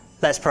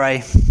Let's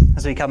pray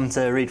as we come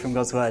to read from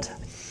God's Word.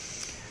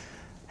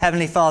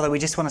 Heavenly Father, we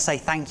just want to say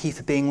thank you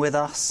for being with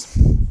us.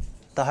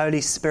 The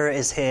Holy Spirit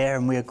is here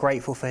and we are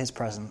grateful for his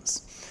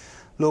presence.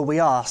 Lord, we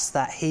ask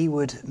that he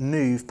would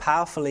move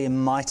powerfully and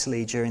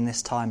mightily during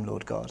this time,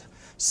 Lord God.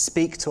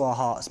 Speak to our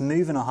hearts,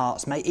 move in our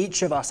hearts. May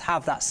each of us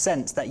have that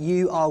sense that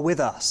you are with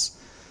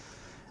us.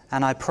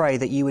 And I pray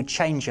that you would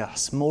change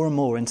us more and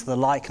more into the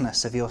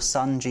likeness of your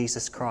Son,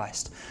 Jesus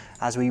Christ,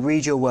 as we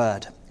read your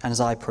word and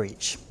as I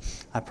preach.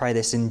 I pray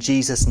this in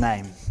Jesus'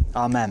 name.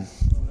 Amen.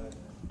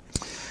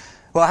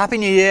 Well, Happy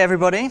New Year,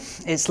 everybody.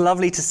 It's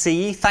lovely to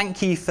see you.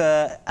 Thank you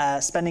for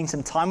spending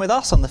some time with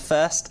us on the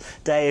first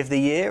day of the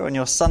year, on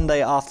your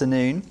Sunday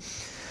afternoon.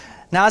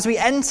 Now, as we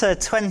enter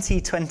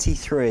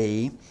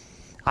 2023,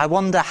 I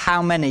wonder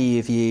how many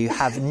of you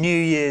have New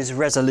Year's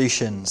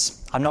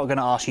resolutions. I'm not going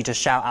to ask you to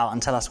shout out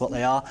and tell us what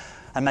they are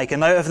and make a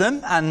note of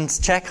them and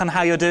check on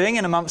how you're doing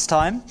in a month's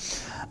time.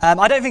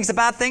 I don't think it's a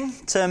bad thing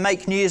to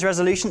make New Year's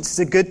resolutions. It's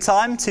a good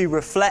time to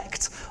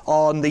reflect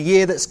on the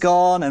year that's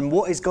gone and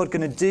what is God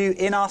going to do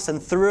in us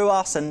and through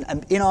us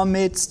and in our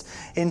midst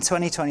in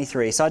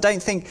 2023. So I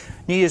don't think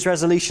New Year's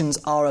resolutions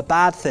are a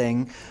bad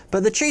thing.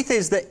 But the truth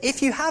is that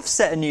if you have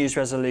set a New Year's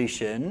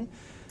resolution,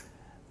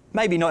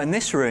 maybe not in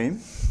this room,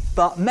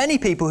 but many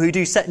people who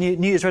do set New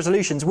Year's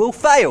resolutions will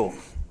fail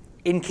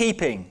in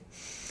keeping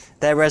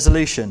their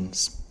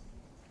resolutions.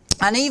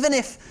 And even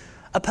if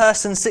a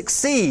person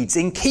succeeds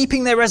in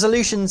keeping their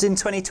resolutions in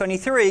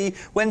 2023,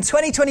 when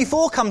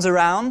 2024 comes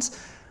around,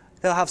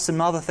 they'll have some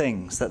other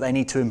things that they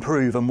need to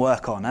improve and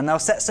work on, and they'll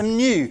set some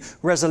new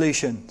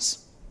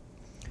resolutions.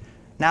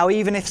 Now,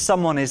 even if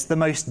someone is the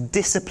most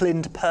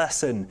disciplined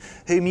person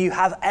whom you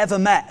have ever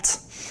met,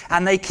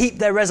 and they keep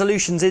their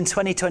resolutions in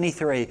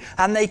 2023,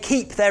 and they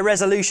keep their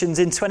resolutions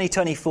in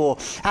 2024,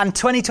 and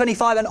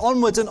 2025, and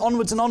onwards and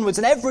onwards and onwards,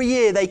 and every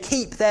year they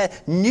keep their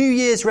New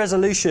Year's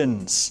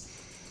resolutions,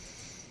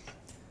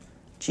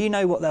 do you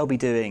know what they'll be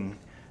doing?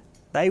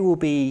 They will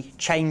be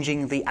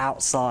changing the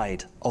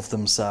outside of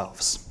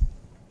themselves.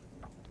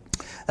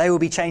 They will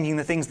be changing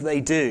the things that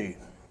they do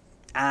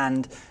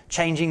and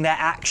changing their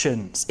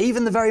actions.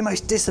 Even the very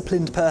most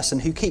disciplined person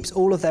who keeps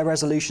all of their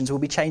resolutions will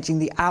be changing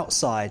the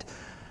outside.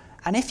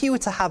 And if you were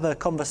to have a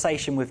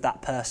conversation with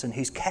that person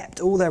who's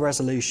kept all their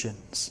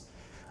resolutions,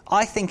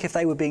 I think if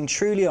they were being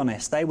truly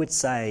honest, they would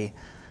say,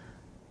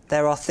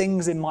 there are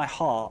things in my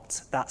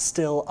heart that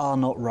still are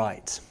not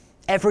right.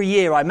 Every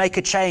year I make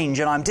a change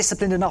and I'm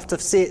disciplined enough to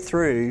see it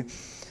through.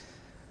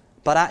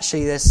 But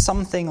actually there's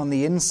something on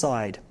the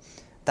inside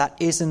that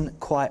isn't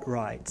quite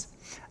right.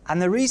 And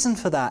the reason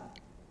for that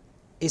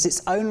is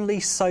it's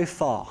only so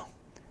far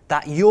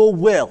that your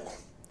will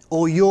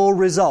or your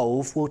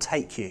resolve will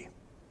take you.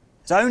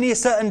 There's only a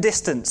certain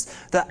distance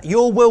that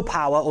your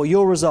willpower or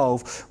your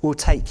resolve will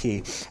take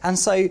you. And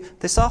so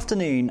this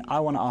afternoon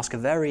I want to ask a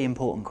very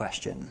important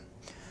question.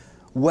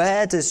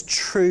 Where does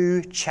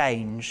true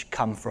change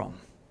come from?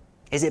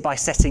 Is it by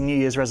setting New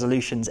Year's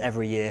resolutions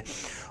every year?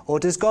 Or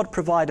does God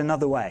provide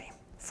another way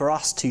for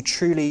us to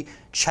truly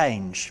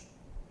change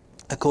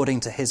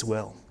according to his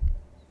will?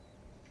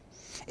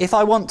 If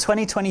I want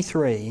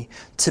 2023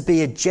 to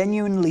be a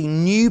genuinely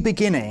new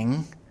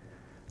beginning,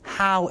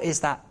 how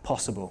is that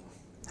possible?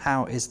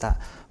 How is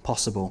that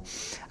possible?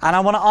 And I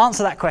want to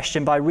answer that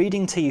question by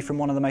reading to you from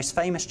one of the most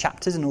famous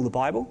chapters in all the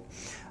Bible.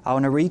 I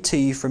want to read to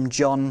you from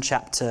John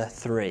chapter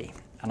 3.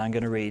 And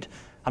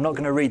I'm not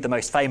going to read the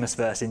most famous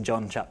verse in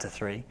John chapter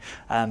 3,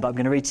 but I'm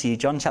going to read to you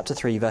John chapter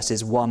 3,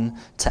 verses 1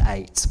 to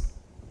 8.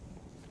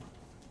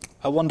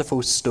 A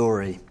wonderful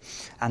story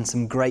and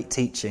some great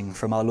teaching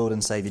from our Lord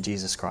and Saviour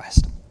Jesus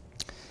Christ.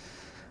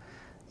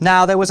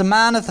 Now there was a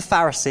man of the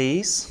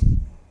Pharisees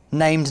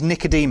named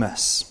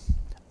Nicodemus,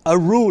 a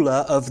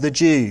ruler of the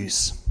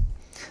Jews.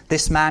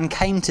 This man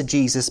came to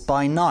Jesus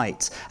by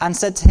night and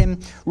said to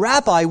him,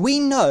 "Rabbi, we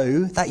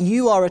know that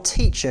you are a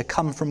teacher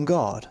come from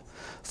God.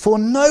 For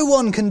no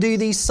one can do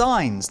these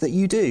signs that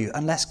you do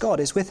unless God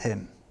is with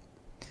him."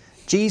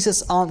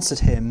 Jesus answered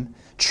him,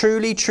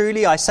 "Truly,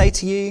 truly, I say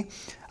to you,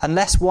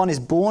 unless one is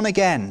born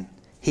again,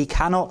 he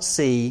cannot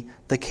see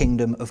the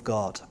kingdom of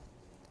God."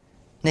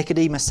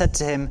 Nicodemus said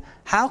to him,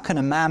 "How can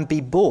a man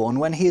be born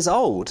when he is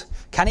old?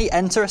 Can he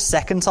enter a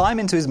second time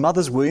into his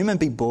mother's womb and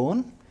be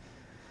born?"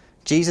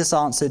 Jesus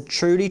answered,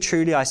 "Truly,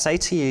 truly, I say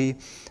to you,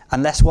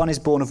 unless one is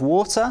born of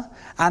water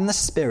and the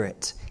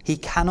Spirit, he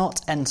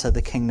cannot enter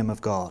the kingdom of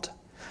God.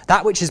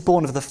 That which is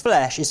born of the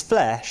flesh is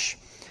flesh,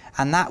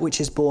 and that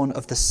which is born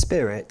of the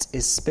Spirit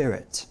is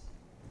spirit.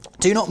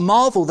 Do not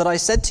marvel that I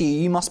said to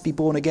you, you must be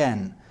born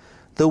again.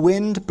 The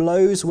wind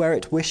blows where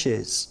it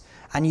wishes,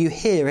 and you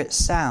hear its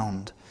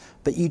sound,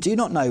 but you do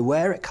not know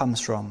where it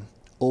comes from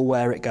or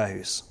where it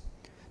goes.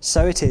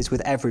 So it is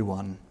with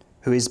everyone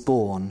who is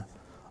born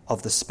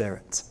of the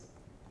Spirit."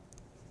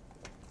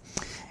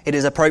 It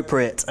is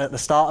appropriate at the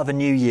start of a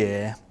new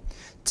year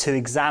to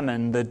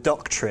examine the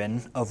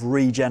doctrine of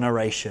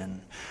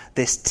regeneration,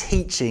 this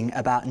teaching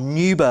about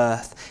new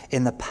birth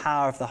in the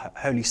power of the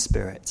Holy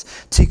Spirit,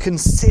 to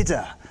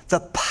consider the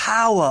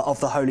power of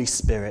the Holy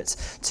Spirit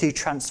to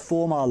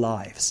transform our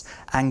lives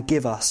and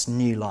give us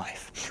new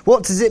life.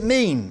 What does it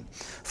mean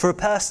for a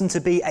person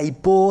to be a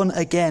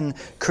born-again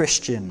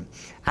Christian?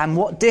 And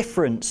what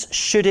difference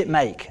should it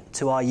make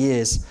to our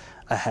years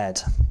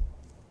ahead?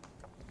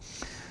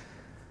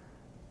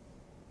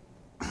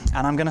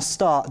 And I'm going to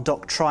start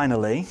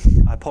doctrinally.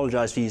 I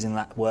apologise for using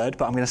that word,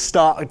 but I'm going to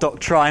start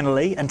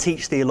doctrinally and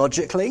teach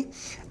theologically,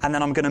 and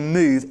then I'm going to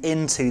move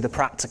into the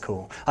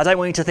practical. I don't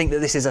want you to think that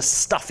this is a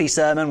stuffy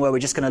sermon where we're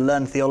just going to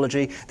learn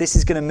theology. This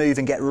is going to move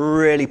and get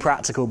really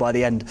practical by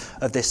the end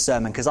of this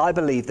sermon, because I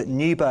believe that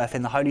new birth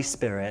in the Holy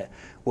Spirit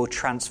will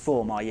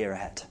transform our year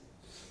ahead.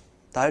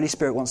 The Holy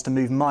Spirit wants to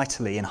move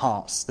mightily in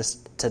hearts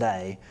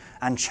today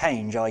and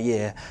change our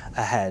year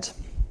ahead.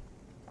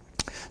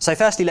 So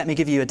firstly, let me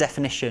give you a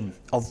definition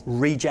of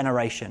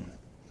regeneration.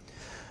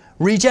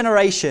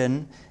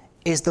 Regeneration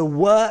is the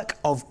work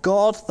of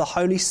God, the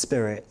Holy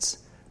Spirit,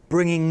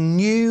 bringing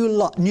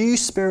new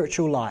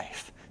spiritual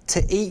life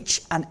to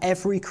each and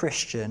every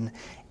Christian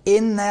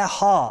in their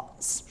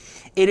hearts.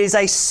 It is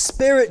a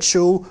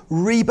spiritual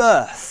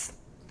rebirth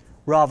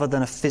rather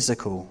than a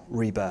physical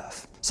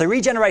rebirth. So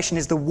regeneration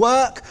is the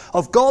work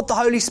of God, the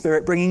Holy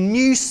Spirit, bringing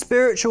new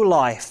spiritual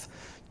life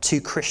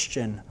to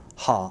Christian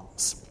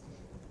hearts.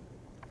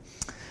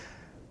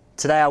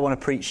 Today I want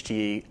to preach to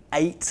you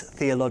 8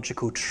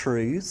 theological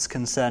truths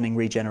concerning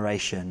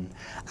regeneration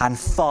and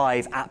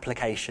 5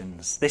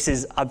 applications.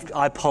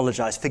 I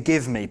apologise,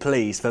 forgive me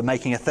please for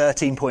making a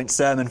 13-point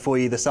sermon for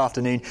you this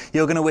afternoon.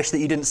 You're going to wish that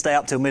you didn't stay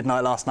up till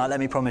midnight last night, let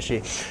me promise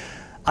you.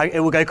 It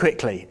will go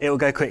quickly.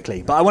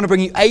 But I want to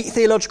bring you 8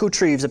 theological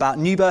truths about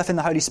new birth in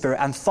the Holy Spirit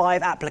and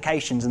 5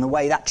 applications and the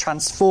way that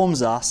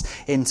transforms us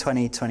in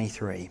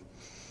 2023.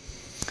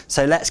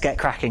 So let's get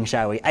cracking,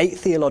 shall we? 8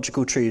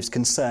 theological truths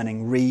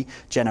concerning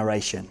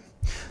regeneration.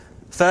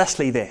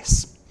 Firstly,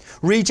 this.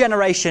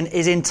 Regeneration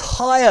is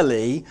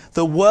entirely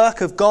the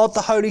work of God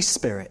the Holy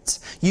Spirit.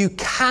 You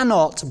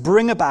cannot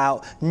bring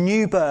about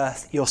new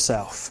birth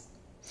yourself.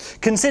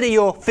 Consider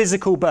your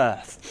physical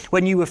birth,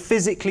 when you were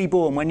physically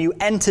born, when you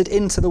entered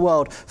into the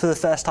world for the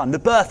first time. The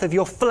birth of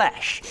your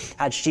flesh,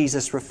 as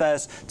Jesus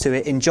refers to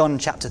it in John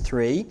chapter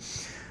 3.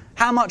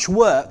 How much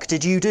work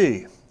did you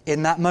do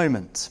in that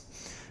moment?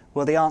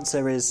 Well, the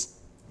answer is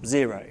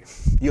 0.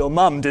 Your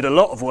mum did a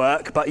lot of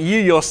work, but you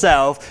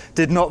yourself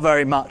did not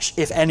very much,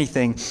 if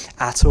anything,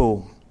 at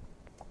all.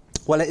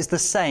 Well, it is the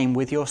same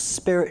with your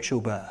spiritual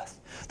birth.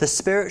 The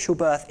spiritual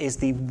birth is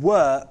the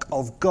work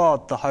of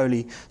God, the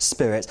Holy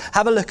Spirit.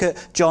 Have a look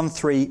at John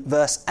 3,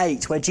 verse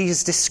 8, where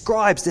Jesus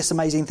describes this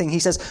amazing thing. He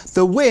says,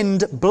 "The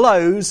wind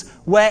blows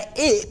where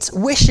it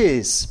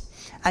wishes,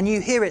 and you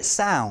hear its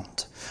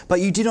sound, but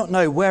you do not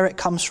know where it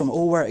comes from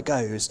or where it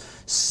goes.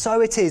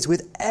 So it is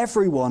with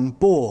everyone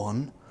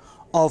born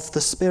of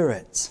the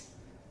Spirit."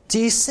 Do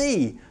you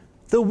see?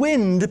 The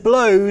wind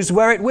blows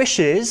where it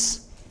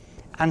wishes,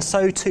 and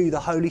so too the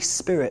Holy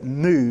Spirit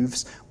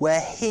moves where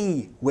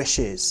he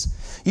wishes.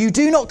 You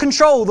do not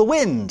control the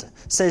wind,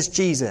 says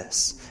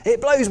Jesus.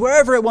 It blows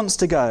wherever it wants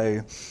to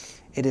go.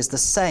 It is the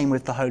same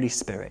with the Holy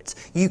Spirit.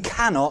 You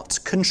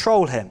cannot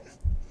control him,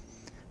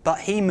 but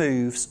he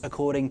moves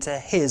according to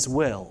his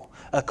will,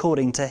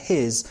 according to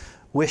his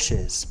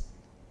wishes.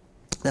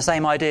 The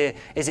same idea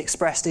is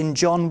expressed in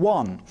John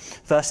 1,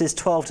 verses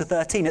 12 to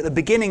 13. At the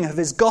beginning of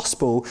his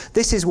gospel,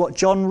 this is what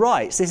John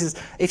writes.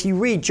 If you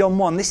read John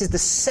 1, this is the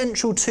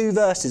central 2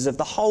 verses of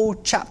the whole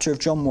chapter of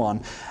John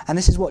 1. And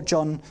this is what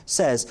John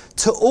says.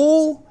 "To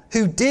all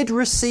who did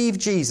receive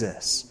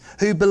Jesus,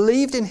 who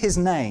believed in his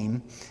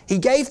name, he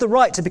gave the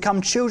right to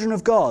become children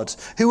of God,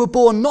 who were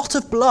born not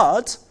of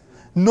blood,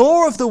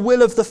 nor of the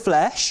will of the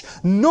flesh,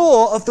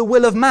 nor of the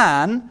will of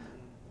man,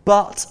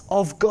 but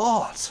of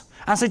God."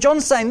 And so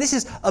John's saying this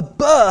is a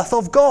birth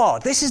of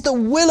God. This is the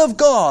will of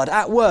God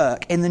at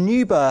work in the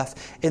new birth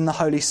in the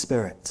Holy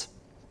Spirit.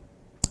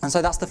 And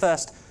so that's the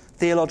first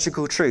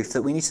theological truth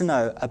that we need to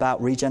know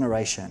about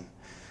regeneration.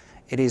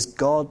 It is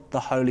God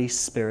the Holy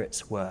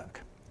Spirit's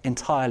work,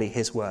 entirely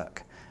his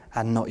work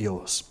and not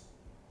yours.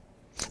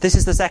 This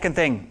is the second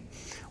thing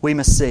we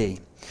must see.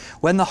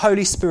 When the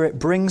Holy Spirit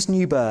brings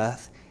new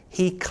birth,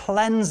 he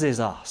cleanses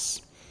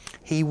us.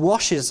 He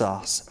washes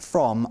us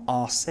from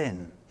our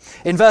sin.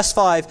 In verse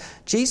 5,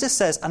 Jesus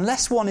says,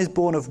 unless one is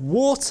born of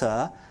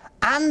water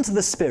and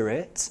the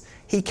Spirit,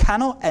 he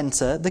cannot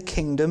enter the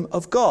kingdom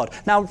of God.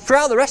 Now,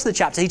 throughout the rest of the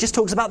chapter, he just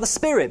talks about the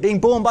Spirit, being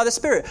born by the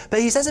Spirit. But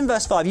he says in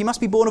verse 5, you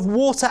must be born of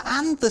water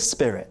and the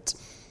Spirit.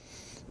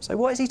 So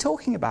what is he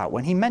talking about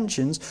when he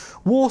mentions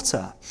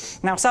water?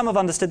 Now, some have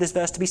understood this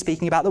verse to be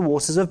speaking about the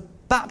waters of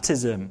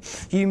baptism.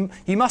 You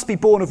must be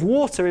born of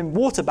water in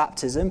water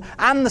baptism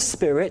and the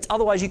Spirit,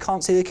 otherwise you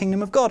can't see the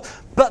kingdom of God.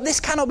 But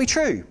this cannot be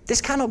true. This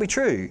cannot be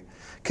true.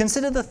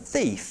 Consider the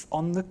thief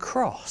on the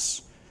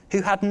cross,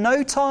 who had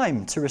no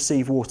time to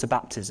receive water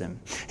baptism.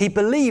 He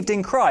believed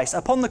in Christ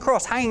upon the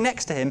cross, hanging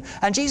next to him,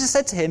 and Jesus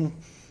said to him,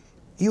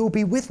 "You will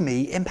be with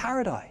me in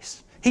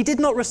paradise." He did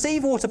not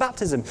receive water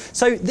baptism.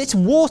 So this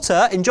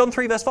water in John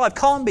 3 verse 5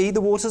 can't be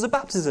the waters of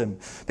baptism,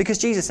 because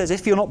Jesus says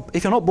if you're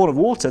not born of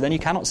water, then you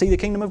cannot see the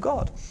kingdom of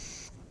God.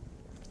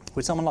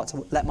 Would someone like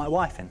to let my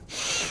wife in,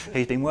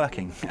 who's been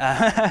working?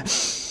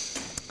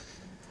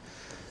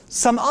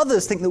 Some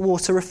others think that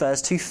water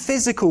refers to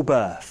physical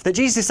birth. That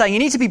Jesus is saying you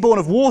need to be born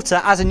of water,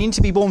 as in you need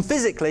to be born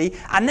physically,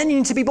 and then you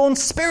need to be born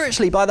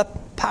spiritually by the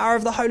power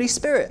of the Holy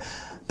Spirit.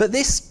 But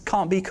this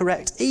can't be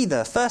correct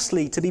either.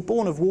 Firstly, to be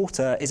born of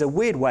water is a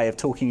weird way of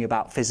talking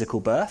about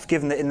physical birth,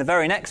 given that in the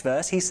very next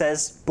verse he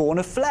says born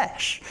of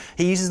flesh.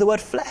 He uses the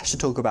word flesh to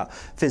talk about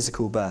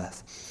physical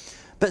birth.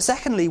 But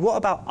secondly, what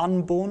about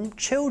unborn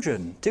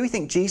children? Do we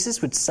think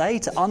Jesus would say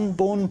to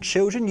unborn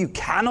children, you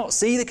cannot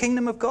see the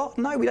kingdom of God?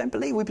 No, we don't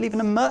believe. We believe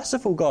in a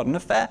merciful God and a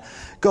fair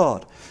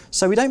God.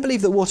 So we don't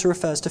believe that water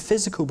refers to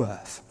physical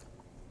birth.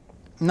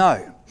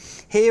 No.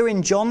 Here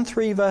in John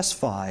 3 verse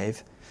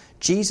 5,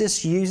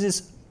 Jesus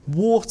uses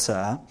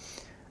water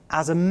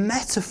as a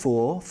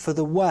metaphor for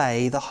the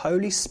way the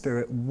Holy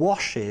Spirit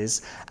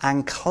washes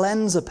and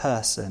cleanses a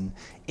person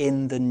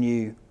in the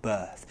new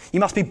birth. You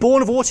must be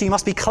born of water, you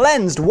must be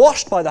cleansed,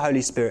 washed by the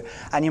Holy Spirit,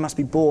 and you must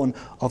be born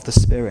of the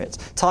Spirit.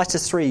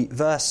 Titus 3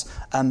 verse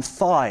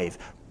 5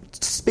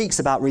 speaks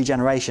about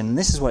regeneration, and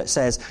this is what it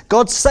says.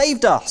 God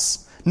saved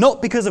us,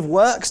 not because of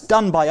works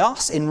done by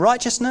us in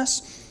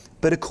righteousness,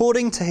 but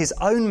according to his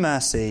own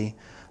mercy,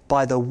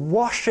 by the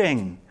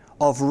washing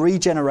of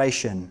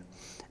regeneration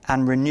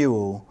and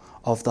renewal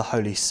of the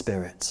Holy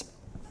Spirit.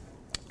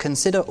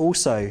 Consider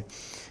also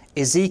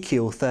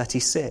Ezekiel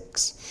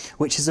 36,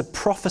 which is a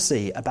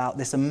prophecy about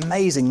this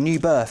amazing new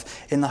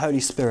birth in the Holy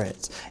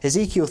Spirit.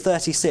 Ezekiel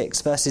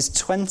 36 verses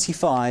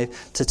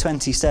 25 to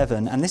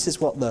 27, and this is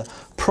what the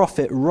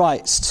prophet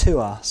writes to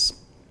us.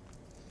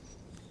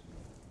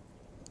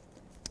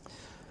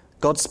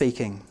 God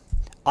speaking,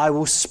 I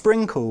will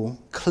sprinkle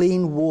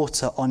clean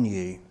water on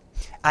you,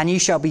 and you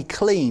shall be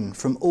clean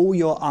from all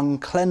your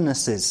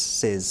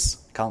uncleannesses.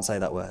 Can't say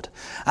that word.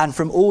 And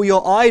from all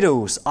your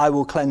idols I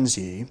will cleanse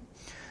you.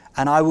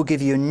 And I will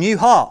give you a new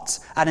heart,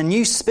 and a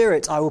new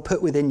spirit I will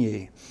put within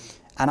you.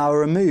 And I will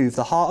remove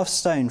the heart of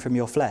stone from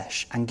your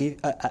flesh, and give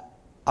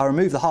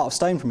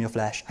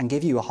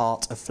you a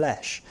heart of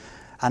flesh.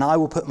 And I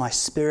will put my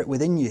spirit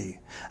within you,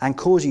 and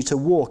cause you to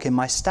walk in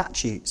my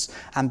statutes,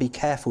 and be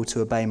careful to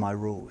obey my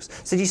rules.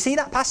 So do you see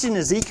that passage in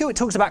Ezekiel? It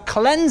talks about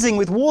cleansing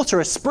with water,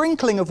 a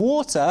sprinkling of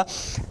water,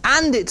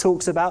 and it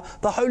talks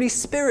about the Holy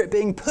Spirit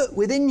being put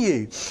within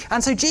you.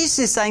 And so Jesus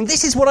is saying,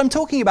 this is what I'm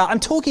talking about. I'm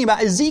talking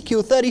about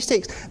Ezekiel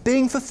 36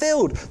 being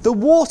fulfilled. The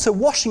water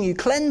washing you,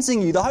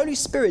 cleansing you, the Holy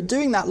Spirit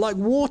doing that like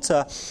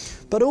water,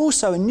 but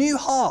also a new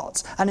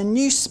heart and a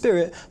new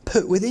spirit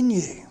put within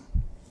you.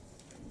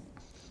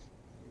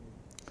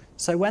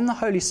 So when the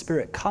Holy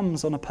Spirit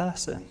comes on a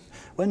person,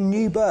 when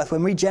new birth,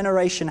 when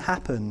regeneration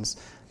happens,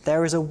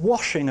 there is a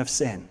washing of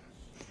sin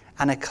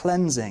and a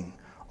cleansing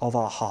of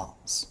our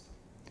hearts.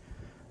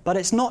 But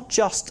it's not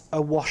just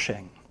a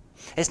washing.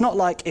 It's not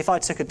like if I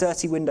took a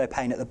dirty window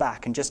pane at the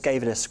back and just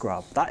gave it a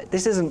scrub. That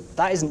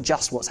isn't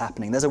just what's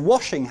happening. There's a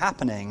washing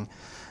happening,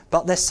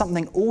 but there's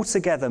something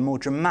altogether more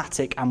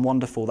dramatic and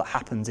wonderful that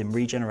happens in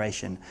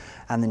regeneration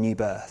and the new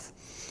birth.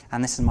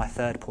 And this is my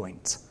third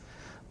point.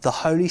 The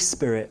Holy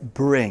Spirit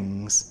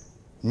brings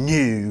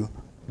new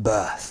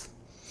birth.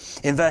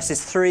 In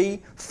verses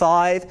 3,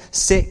 5,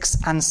 6,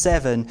 and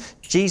 7,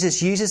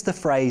 Jesus uses the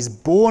phrase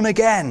born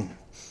again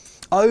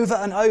over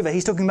and over.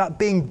 He's talking about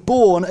being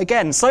born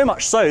again, so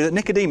much so that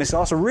Nicodemus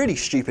asks a really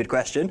stupid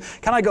question.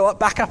 Can I go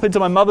back up into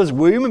my mother's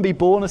womb and be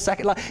born a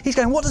second? He's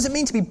going, what does it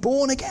mean to be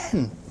born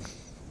again?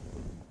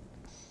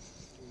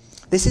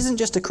 This isn't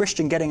just a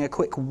Christian getting a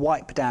quick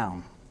wipe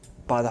down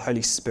by the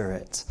Holy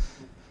Spirit,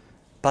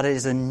 but it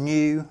is a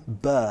new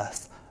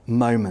birth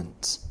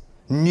moment.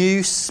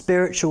 New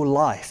spiritual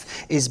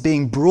life is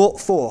being brought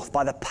forth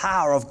by the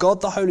power of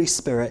God the Holy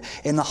Spirit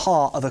in the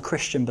heart of a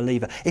Christian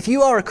believer. If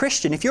you are a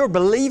Christian, if you're a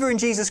believer in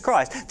Jesus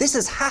Christ, this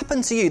has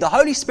happened to you. The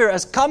Holy Spirit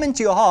has come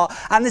into your heart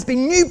and there's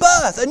been new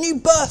birth, a new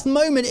birth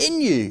moment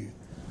in you.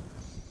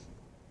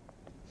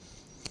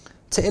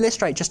 To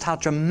illustrate just how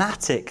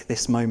dramatic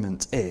this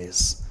moment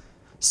is,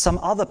 some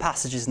other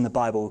passages in the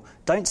Bible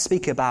don't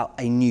speak about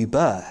a new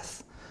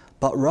birth,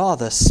 but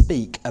rather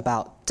speak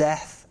about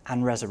death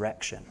and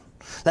resurrection.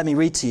 Let me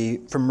read to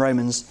you from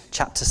Romans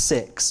chapter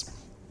 6,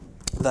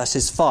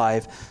 verses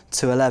 5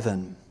 to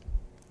 11.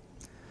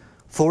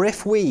 For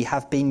if we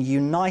have been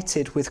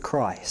united with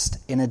Christ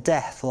in a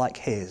death like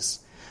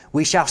his,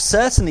 we shall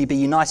certainly be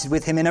united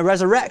with him in a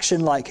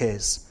resurrection like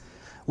his.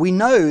 We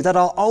know that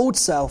our old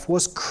self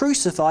was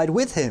crucified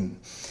with him,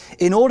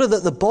 in order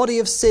that the body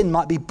of sin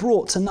might be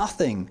brought to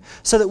nothing,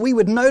 so that we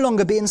would no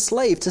longer be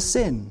enslaved to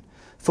sin.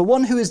 For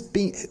one who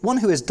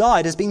has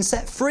died has been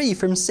set free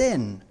from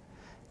sin.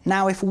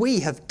 Now if we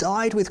have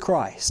died with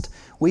Christ,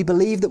 we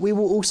believe that we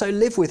will also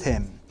live with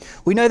him.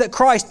 We know that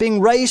Christ, being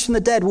raised from the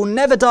dead, will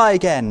never die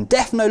again.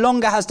 Death no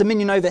longer has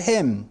dominion over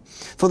him.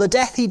 For the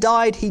death he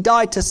died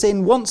to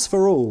sin once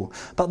for all.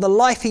 But the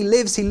life he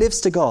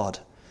lives to God.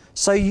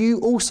 So you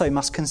also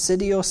must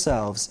consider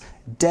yourselves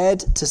dead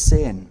to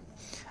sin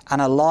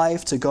and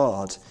alive to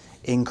God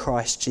in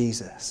Christ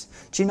Jesus.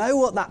 Do you know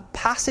what that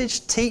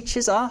passage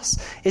teaches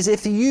us? Is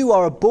if you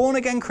are a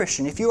born-again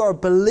Christian, if you are a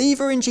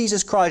believer in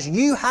Jesus Christ,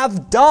 you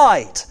have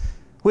died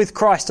with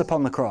Christ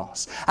upon the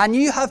cross. And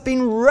you have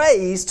been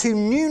raised to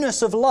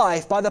newness of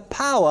life by the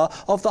power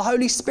of the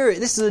Holy Spirit.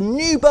 This is a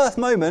new birth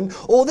moment,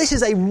 or this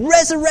is a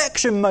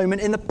resurrection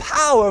moment in the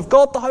power of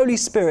God the Holy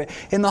Spirit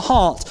in the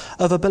heart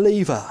of a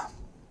believer.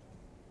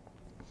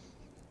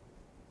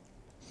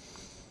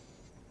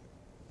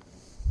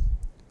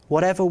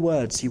 Whatever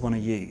words you want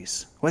to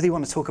use, whether you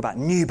want to talk about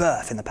new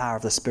birth in the power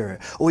of the Spirit,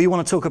 or you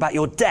want to talk about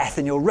your death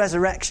and your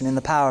resurrection in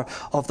the power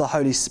of the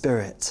Holy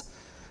Spirit,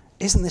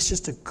 isn't this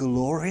just a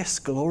glorious,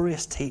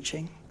 glorious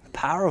teaching? The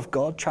power of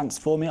God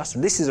transforming us.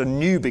 This is a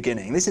new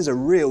beginning. This is a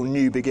real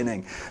new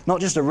beginning.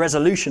 Not just a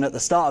resolution at the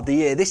start of the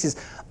year. This is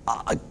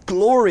a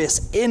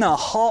glorious, inner,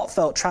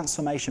 heartfelt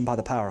transformation by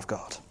the power of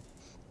God.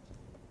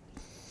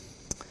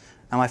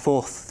 And my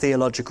fourth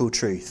theological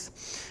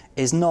truth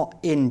is not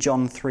in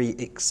John 3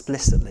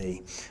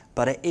 explicitly,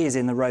 but it is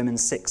in the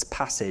Romans 6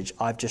 passage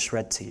I've just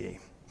read to you.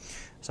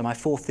 So my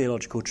fourth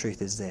theological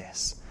truth is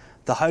this.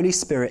 The Holy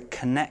Spirit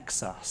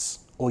connects us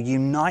or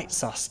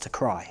unites us to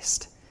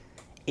Christ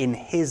in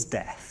his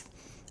death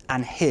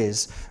and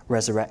his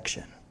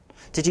resurrection.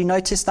 Did you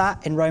notice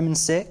that in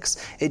Romans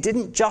 6? It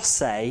didn't just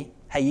say,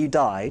 hey, you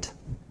died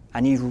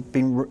and you've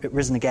been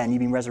risen again, you've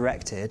been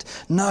resurrected.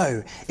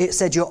 No, it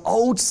said your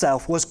old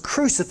self was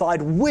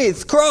crucified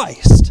with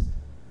Christ.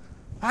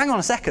 Hang on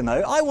a second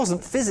though, I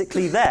wasn't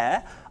physically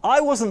there. I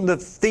wasn't the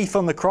thief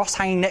on the cross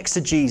hanging next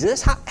to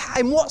Jesus.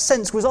 In what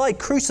sense was I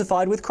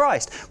crucified with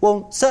Christ?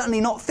 Well,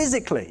 certainly not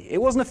physically. It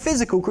wasn't a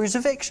physical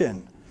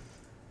crucifixion.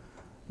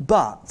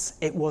 But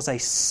it was a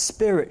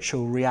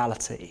spiritual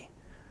reality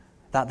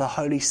that the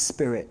Holy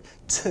Spirit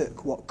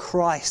took what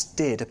Christ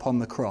did upon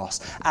the cross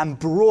and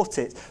brought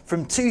it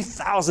from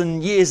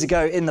 2,000 years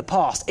ago in the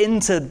past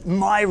into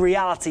my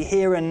reality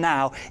here and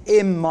now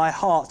in my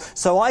heart.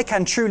 So I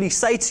can truly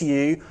say to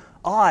you,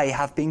 I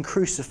have been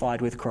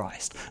crucified with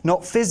Christ,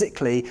 not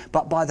physically,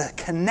 but by the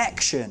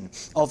connection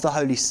of the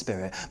Holy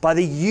Spirit, by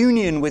the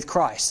union with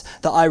Christ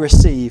that I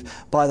receive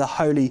by the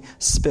Holy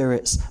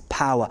Spirit's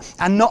power.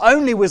 And not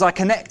only was I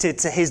connected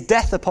to his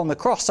death upon the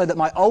cross so that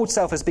my old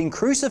self has been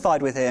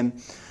crucified with him,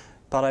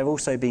 but I've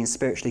also been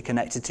spiritually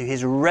connected to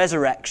his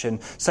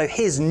resurrection. So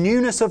his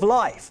newness of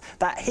life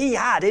that he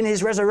had in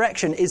his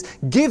resurrection is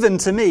given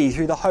to me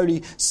through the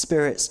Holy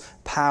Spirit's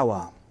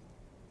power.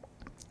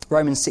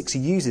 Romans 6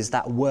 uses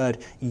that word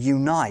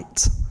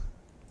unite.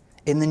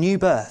 In the new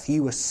birth,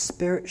 you were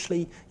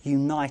spiritually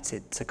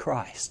united to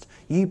Christ.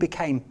 You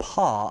became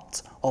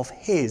part of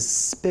his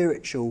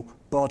spiritual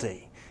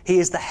body. He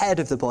is the head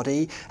of the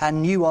body,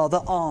 and you are the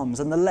arms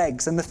and the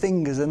legs and the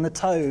fingers and the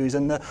toes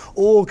and the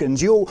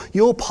organs.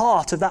 You're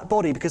part of that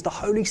body because the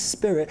Holy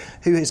Spirit,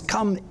 who has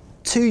come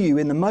to you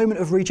in the moment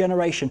of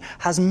regeneration,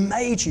 has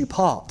made you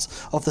part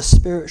of the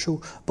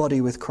spiritual body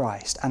with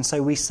Christ. And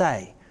so we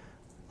say,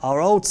 our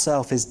old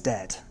self is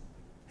dead.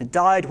 It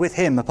died with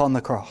him upon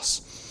the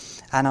cross.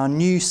 And our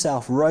new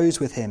self rose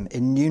with him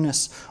in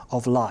newness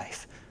of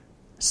life.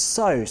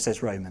 So,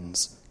 says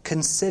Romans,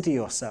 consider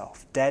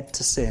yourself dead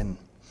to sin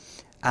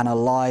and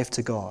alive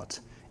to God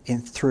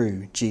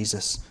through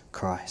Jesus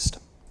Christ.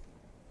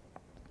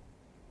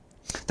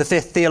 The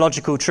fifth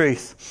theological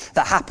truth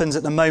that happens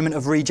at the moment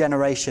of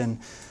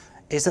regeneration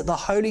is that the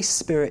Holy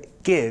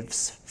Spirit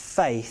gives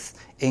faith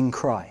in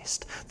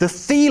Christ. The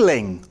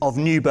feeling of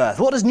new birth.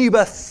 What does new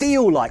birth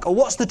feel like? Or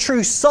what's the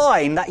true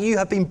sign that you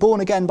have been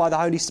born again by the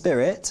Holy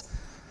Spirit?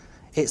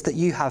 It's that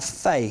you have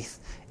faith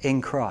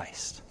in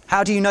Christ.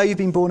 How do you know you've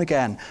been born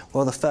again?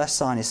 Well, the first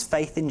sign is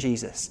faith in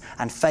Jesus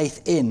and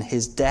faith in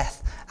his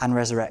death and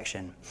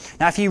resurrection.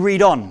 Now, if you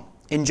read on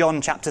in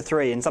John chapter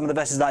 3, and some of the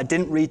verses that I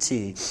didn't read to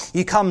you,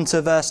 you come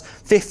to verse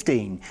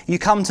 15, you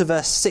come to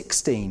verse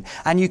 16,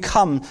 and you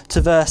come to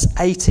verse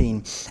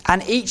 18.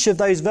 And each of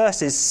those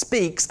verses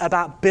speaks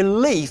about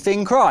belief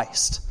in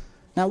Christ.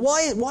 Now,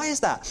 why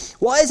is that?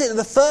 Why is it that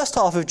the first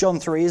half of John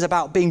 3 is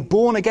about being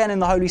born again in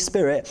the Holy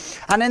Spirit,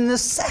 and then the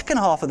second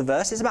half of the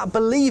verse is about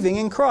believing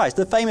in Christ?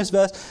 The famous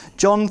verse,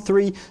 John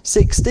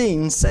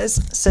 3:16,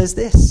 says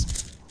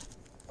this.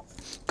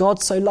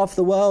 God so loved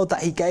the world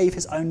that he gave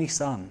his only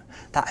Son,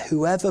 that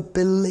whoever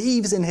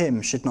believes in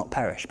him should not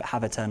perish but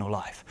have eternal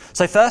life.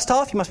 So first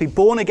half, you must be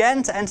born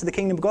again to enter the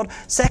kingdom of God.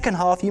 Second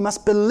half, you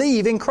must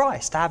believe in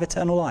Christ to have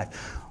eternal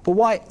life. But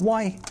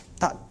why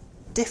that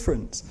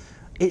difference?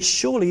 It's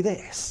surely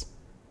this,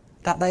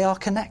 that they are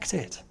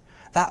connected.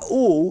 That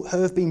all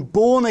who have been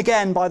born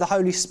again by the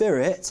Holy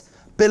Spirit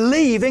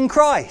believe in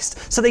Christ.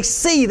 So they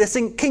see this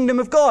kingdom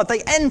of God.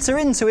 They enter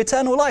into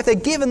eternal life. They're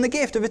given the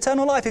gift of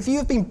eternal life. If you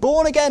have been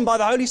born again by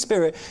the Holy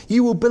Spirit,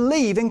 you will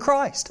believe in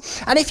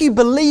Christ. And if you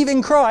believe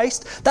in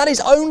Christ, that is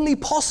only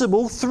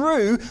possible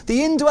through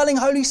the indwelling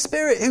Holy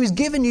Spirit who has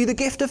given you the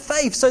gift of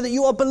faith so that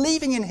you are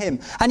believing in him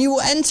and you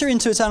will enter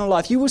into eternal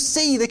life. You will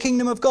see the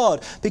kingdom of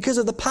God because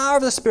of the power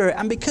of the Spirit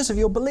and because of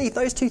your belief.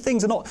 Those two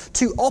things are not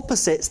two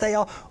opposites. They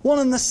are one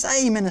and the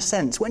same in a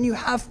sense. When you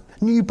have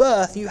new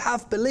birth, you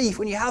have belief.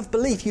 When you have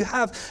belief, you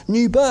have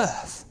new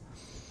birth.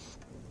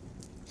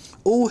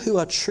 All who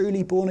are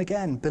truly born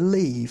again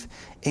believe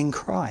in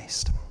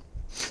Christ.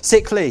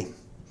 Sixthly,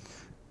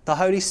 the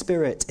Holy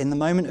Spirit in the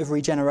moment of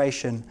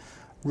regeneration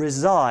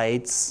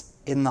resides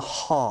in the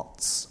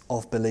hearts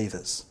of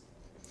believers.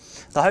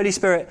 The Holy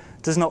Spirit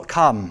does not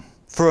come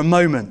for a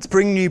moment,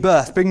 bring new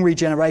birth, bring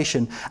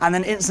regeneration, and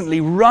then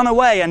instantly run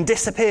away and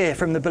disappear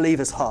from the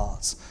believer's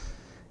hearts.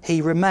 He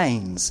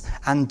remains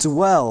and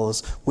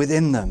dwells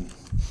within them.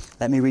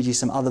 Let me read you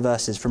some other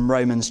verses from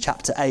Romans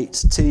chapter 8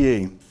 to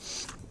you.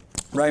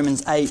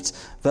 Romans 8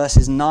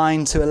 verses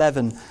 9 to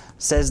 11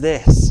 says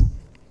this: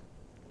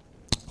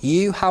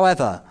 "You,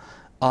 however,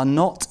 are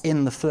not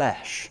in the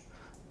flesh,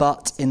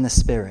 but in the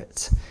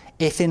Spirit,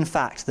 if in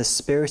fact the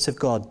Spirit of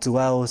God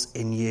dwells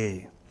in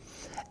you.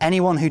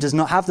 Anyone who does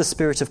not have the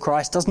Spirit of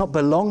Christ does not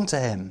belong to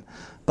him.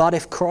 But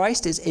if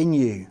Christ is in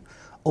you,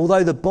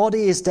 although the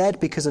body is dead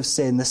because of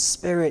sin, the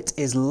Spirit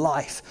is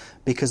life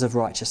because of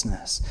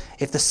righteousness.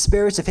 If the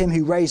Spirit of him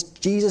who raised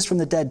Jesus from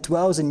the dead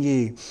dwells in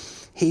you,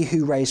 he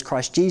who raised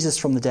Christ Jesus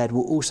from the dead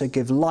will also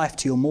give life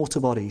to your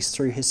mortal bodies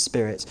through his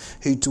Spirit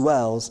who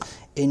dwells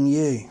in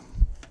you."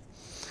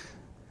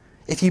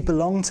 If you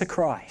belong to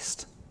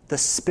Christ, the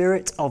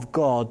Spirit of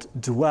God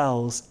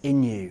dwells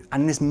in you.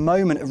 And this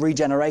moment of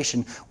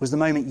regeneration was the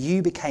moment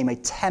you became a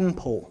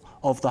temple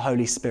of the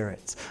Holy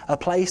Spirit, a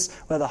place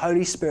where the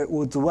Holy Spirit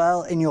will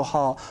dwell in your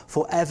heart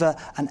forever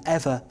and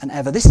ever and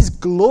ever. This is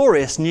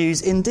glorious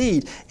news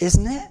indeed,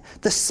 isn't it?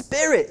 The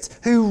Spirit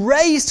who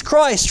raised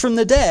Christ from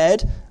the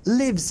dead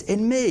lives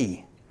in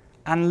me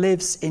and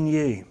lives in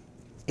you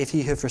if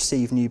you have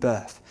received new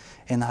birth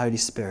in the Holy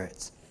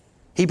Spirit.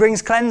 He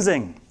brings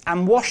cleansing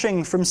and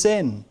washing from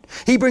sin.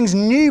 He brings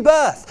new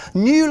birth,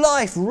 new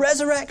life,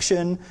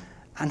 resurrection,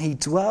 and he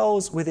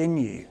dwells within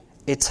you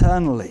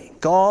eternally.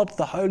 God,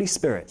 the Holy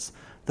Spirit,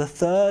 the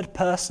third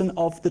person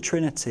of the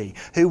Trinity,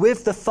 who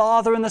with the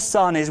Father and the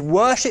Son is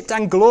worshipped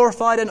and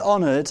glorified and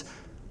honoured,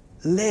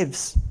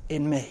 lives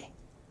in me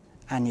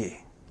and you.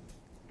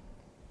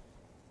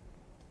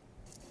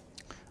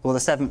 Well,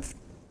 the seventh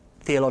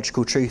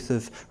theological truth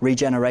of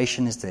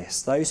regeneration is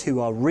this: those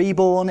who are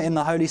reborn in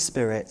the Holy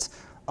Spirit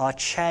are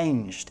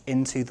changed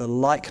into the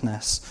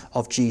likeness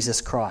of Jesus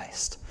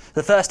Christ.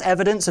 The first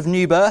evidence of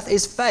new birth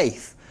is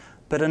faith,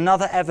 but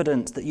another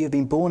evidence that you have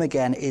been born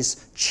again is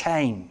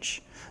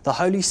change. The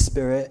Holy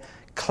Spirit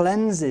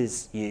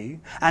cleanses you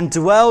and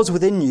dwells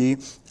within you,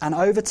 and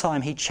over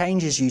time he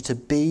changes you to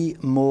be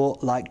more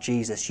like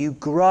Jesus. You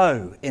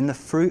grow in the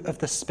fruit of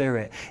the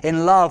Spirit,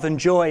 in love and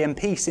joy and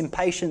peace, in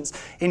patience,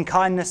 in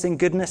kindness, in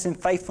goodness, in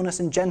faithfulness,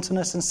 in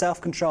gentleness and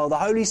self-control. The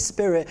Holy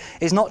Spirit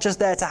is not just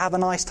there to have a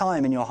nice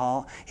time in your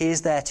heart. He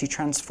is there to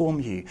transform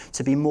you,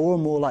 to be more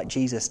and more like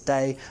Jesus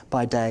day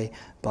by day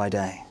by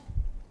day.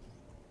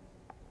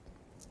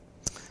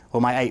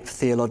 Well, my eighth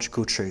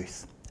theological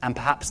truth, and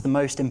perhaps the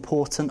most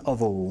important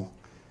of all,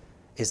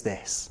 is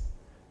this: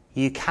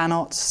 you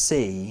cannot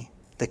see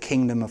the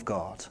kingdom of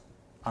God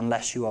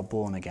unless you are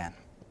born again.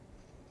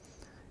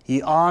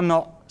 You are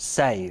not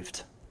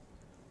saved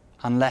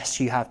unless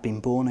you have been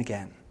born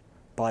again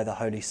by the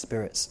Holy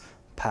Spirit's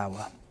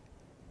power.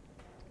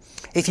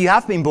 If you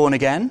have been born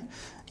again,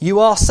 you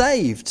are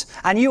saved,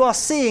 and you are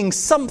seeing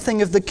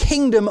something of the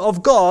kingdom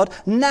of God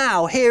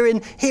now, here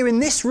in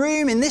this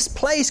room, in this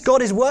place.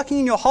 God is working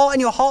in your heart. In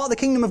your heart, the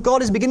kingdom of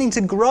God is beginning to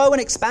grow and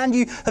expand.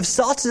 You have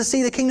started to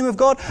see the kingdom of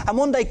God, and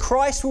one day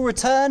Christ will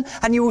return,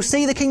 and you will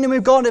see the kingdom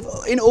of God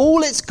in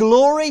all its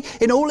glory,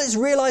 in all its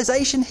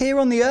realization here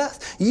on the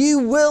earth. You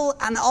will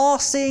and are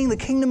seeing the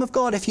kingdom of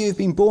God if you have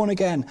been born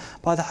again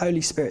by the Holy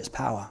Spirit's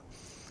power.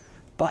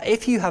 But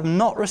if you have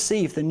not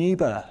received the new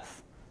birth,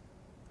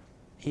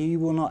 you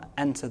will not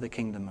enter the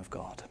kingdom of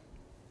God.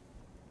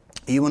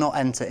 You will not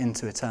enter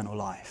into eternal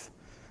life.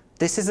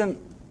 This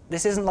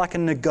isn't like a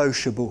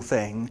negotiable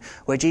thing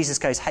where Jesus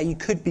goes, hey, you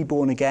could be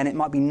born again. It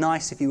might be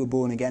nice if you were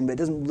born again, but it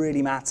doesn't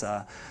really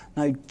matter.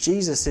 No,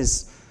 Jesus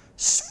is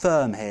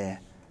firm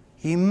here.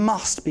 You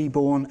must be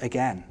born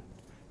again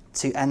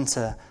to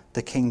enter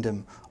the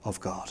kingdom of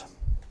God.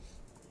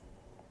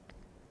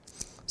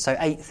 So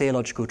 8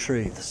 theological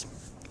truths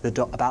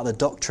about the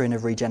doctrine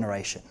of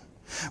regeneration.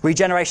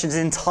 Regeneration is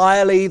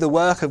entirely the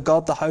work of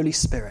God, the Holy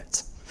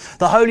Spirit.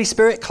 The Holy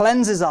Spirit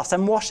cleanses us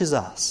and washes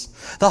us.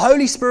 The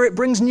Holy Spirit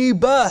brings new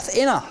birth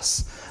in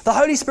us. The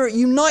Holy Spirit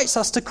unites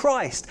us to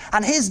Christ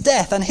and his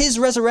death and his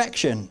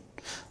resurrection.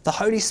 The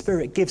Holy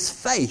Spirit gives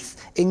faith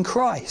in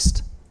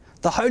Christ.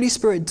 The Holy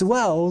Spirit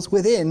dwells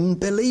within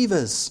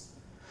believers.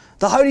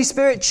 The Holy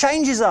Spirit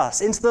changes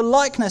us into the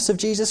likeness of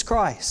Jesus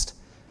Christ.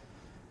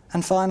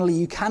 And finally,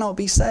 you cannot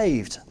be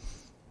saved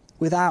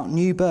without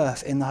new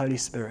birth in the Holy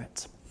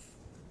Spirit.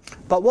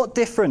 But what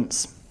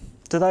difference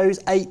do those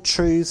 8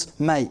 truths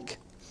make?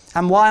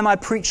 And why am I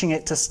preaching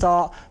it to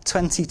start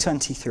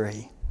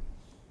 2023?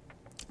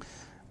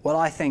 Well,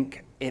 I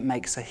think it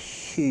makes a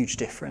huge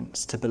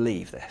difference to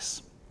believe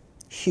this.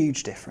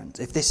 Huge difference,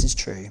 if this is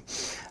true.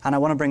 And I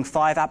want to bring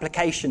 5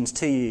 applications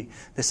to you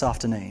this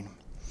afternoon.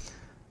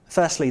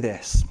 Firstly,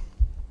 this.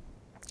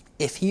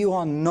 If you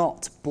are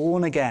not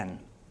born again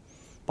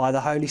by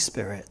the Holy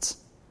Spirit,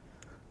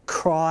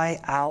 cry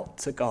out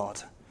to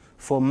God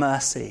for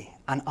mercy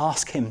and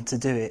ask him to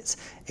do it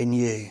in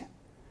you.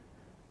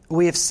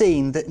 We have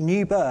seen that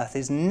new birth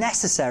is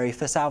necessary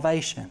for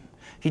salvation.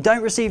 If you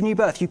don't receive new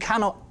birth, you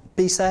cannot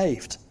be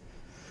saved.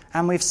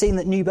 And we've seen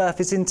that new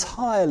birth is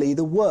entirely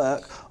the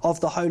work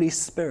of the Holy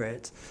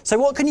Spirit. So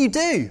what can you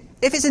do?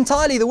 If it's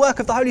entirely the work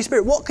of the Holy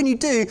Spirit, what can you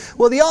do?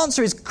 Well, the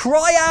answer is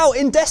cry out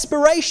in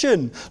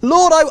desperation.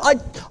 Lord,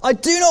 I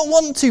do not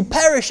want to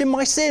perish in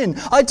my sin.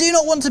 I do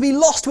not want to be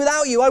lost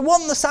without you. I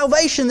want the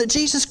salvation that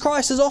Jesus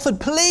Christ has offered.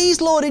 Please,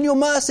 Lord, in your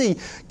mercy,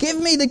 give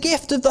me the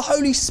gift of the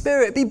Holy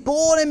Spirit. Be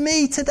born in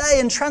me today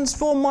and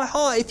transform my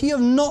heart. If you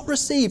have not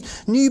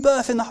received new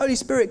birth in the Holy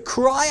Spirit,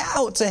 cry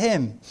out to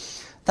him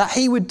that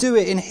he would do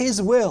it in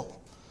his will,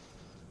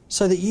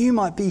 so that you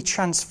might be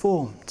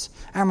transformed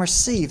and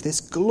receive this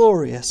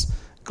glorious,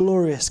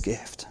 glorious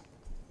gift.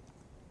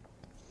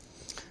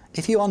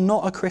 If you are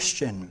not a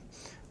Christian,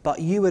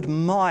 but you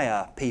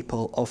admire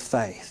people of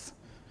faith,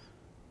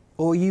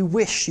 or you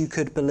wish you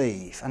could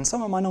believe, and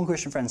some of my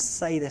non-Christian friends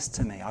say this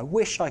to me, I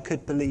wish I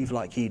could believe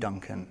like you,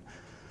 Duncan.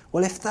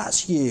 Well, if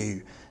that's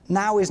you,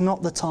 now is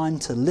not the time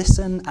to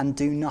listen and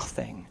do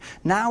nothing.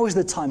 Now is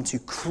the time to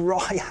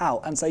cry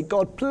out and say,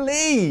 God,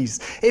 please,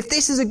 if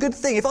this is a good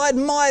thing, if I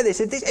admire this,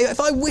 if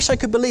I wish I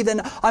could believe, then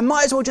I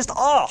might as well just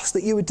ask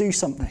that you would do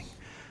something.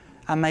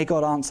 And may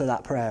God answer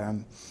that prayer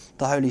and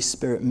the Holy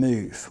Spirit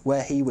move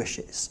where he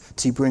wishes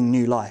to bring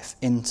new life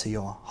into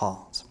your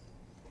heart.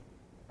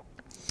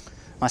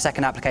 My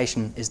second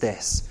application is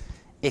this.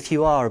 If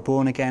you are a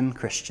born-again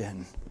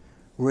Christian,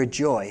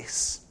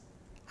 rejoice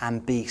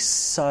and be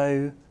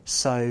so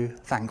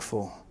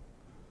thankful.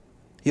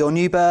 Your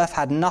new birth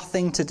had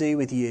nothing to do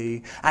with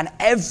you and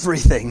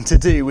everything to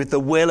do with the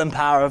will and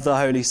power of the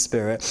Holy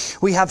Spirit.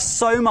 We have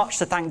so much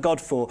to thank God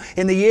for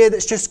in the year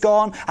that's just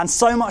gone and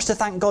so much to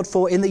thank God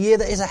for in the year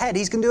that is ahead.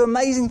 He's going to do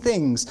amazing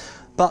things.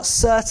 But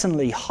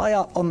certainly high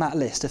up on that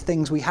list of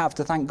things we have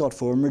to thank God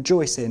for and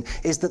rejoice in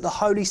is that the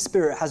Holy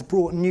Spirit has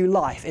brought new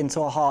life into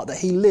our heart, that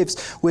he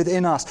lives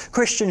within us.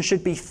 Christians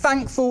should be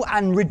thankful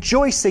and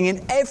rejoicing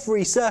in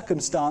every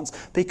circumstance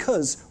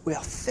because we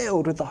are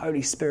filled with the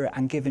Holy Spirit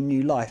and given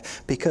new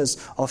life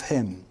because of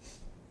him.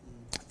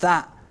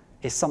 That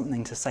is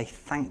something to say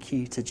thank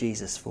you to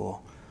Jesus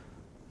for,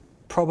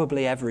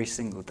 probably every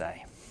single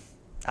day,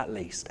 at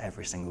least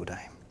every single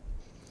day.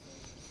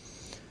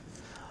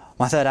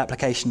 My third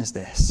application is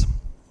this.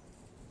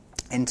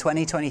 In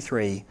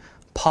 2023,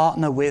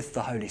 partner with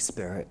the Holy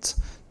Spirit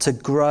to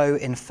grow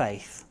in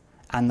faith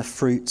and the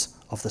fruit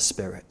of the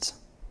Spirit.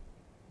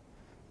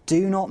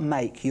 Do not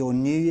make your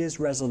New Year's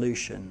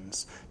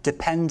resolutions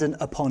dependent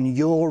upon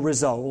your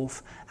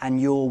resolve and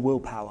your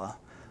willpower,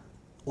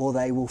 or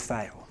they will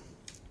fail.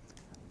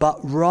 But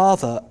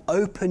rather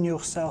open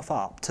yourself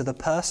up to the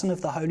person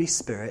of the Holy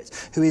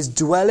Spirit who is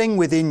dwelling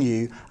within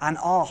you and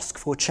ask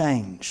for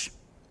change.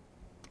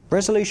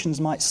 Resolutions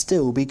might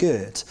still be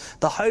good.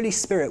 The Holy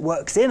Spirit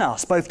works in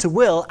us both to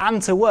will and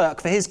to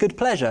work for his good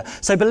pleasure.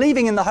 So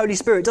believing in the Holy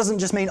Spirit doesn't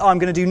just mean, I'm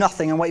going to do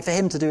nothing and wait for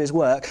him to do his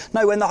work.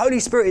 No, when the Holy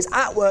Spirit is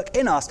at work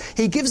in us,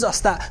 he gives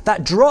us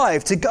that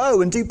drive to go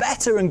and do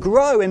better and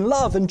grow in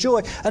love and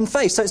joy and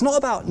faith. So it's not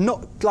about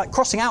not like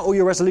crossing out all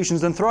your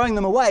resolutions and throwing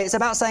them away. It's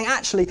about saying,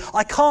 actually,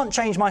 I can't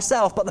change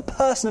myself, but the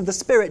person of the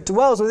Spirit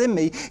dwells within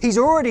me. He's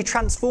already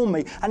transformed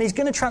me, and he's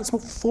going to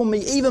transform me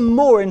even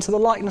more into the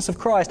likeness of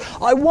Christ.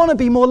 I want to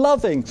be more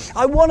loving.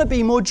 I want to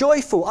be more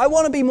joyful. I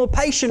want to be more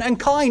patient and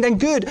kind and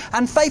good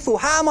and faithful.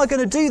 How am I going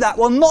to do that?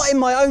 Well, not in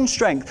my own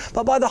strength,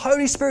 but by the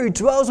Holy Spirit who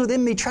dwells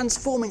within me,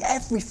 transforming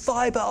every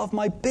fibre of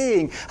my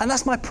being. And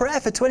that's my prayer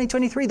for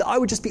 2023, that I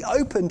would just be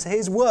open to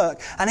his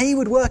work and he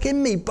would work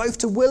in me both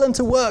to will and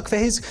to work for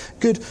his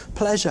good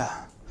pleasure.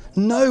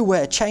 Know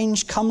where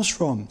change comes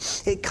from.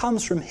 It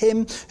comes from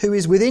him who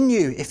is within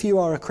you if you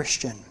are a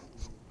Christian.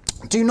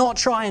 Do not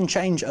try and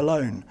change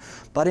alone,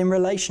 but in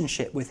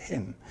relationship with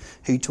him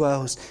who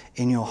dwells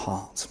in your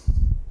heart.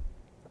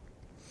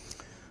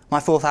 My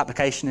fourth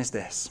application is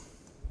this.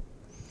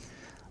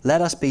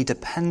 Let us be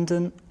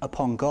dependent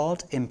upon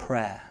God in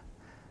prayer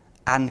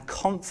and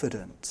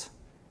confident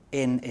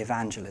in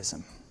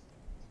evangelism.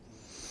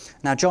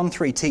 Now, John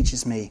 3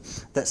 teaches me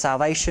that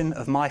salvation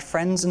of my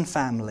friends and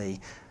family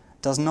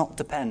does not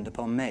depend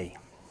upon me.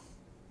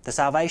 The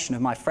salvation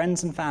of my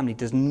friends and family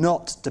does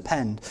not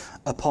depend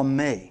upon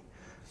me.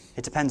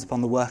 It depends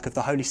upon the work of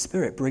the Holy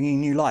Spirit bringing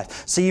new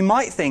life. So you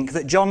might think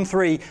that John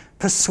 3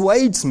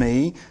 persuades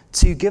me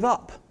to give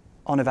up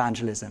on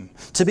evangelism,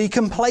 to be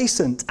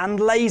complacent and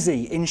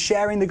lazy in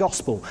sharing the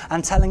gospel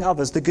and telling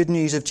others the good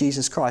news of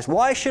Jesus Christ.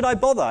 Why should I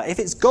bother? If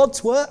it's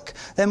God's work,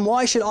 then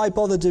why should I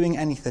bother doing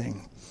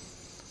anything?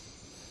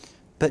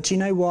 But do you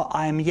know what?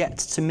 I am yet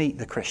to meet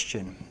the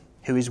Christian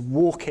who is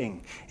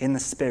walking in the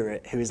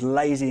Spirit, who is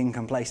lazy and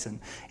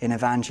complacent in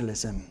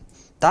evangelism.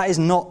 That's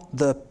not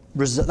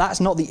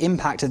the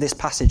impact of this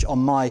passage on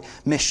my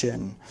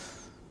mission.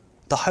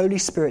 The Holy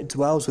Spirit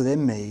dwells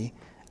within me,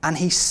 and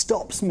he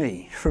stops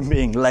me from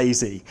being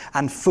lazy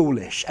and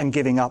foolish and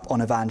giving up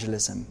on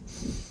evangelism.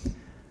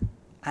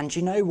 And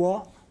you know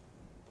what?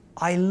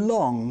 I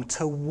long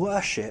to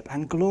worship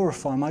and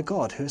glorify my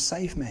God who has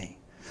saved me.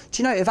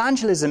 Do you know,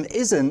 evangelism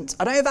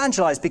I don't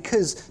evangelize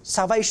because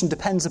salvation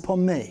depends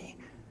upon me.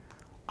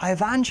 I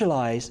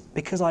evangelize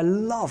because I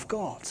love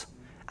God.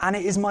 And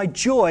it is my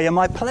joy and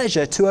my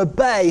pleasure to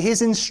obey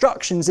his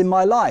instructions in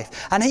my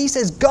life. And he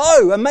says,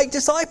 go and make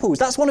disciples.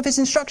 That's one of his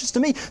instructions to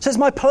me. So it's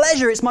my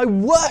pleasure, it's my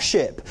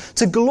worship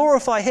to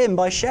glorify him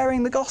by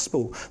sharing the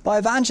gospel, by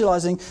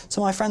evangelizing to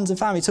my friends and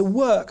family, to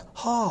work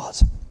hard.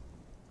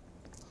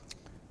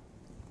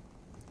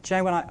 Do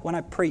you know, when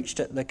I preached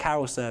at the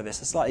carol service,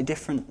 a slightly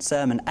different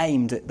sermon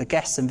aimed at the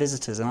guests and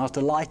visitors, and I was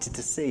delighted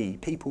to see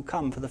people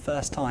come for the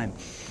first time.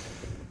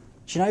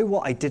 Do you know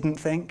what I didn't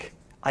think?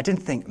 I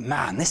didn't think,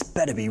 man, this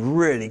better be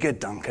really good,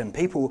 Duncan.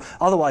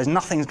 Otherwise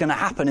nothing's going to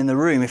happen in the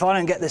room if I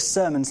don't get this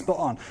sermon spot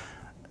on.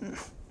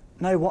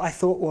 No, what I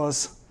thought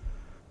was,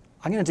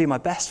 I'm going to do my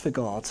best for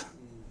God.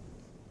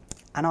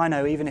 And I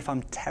know even if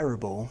I'm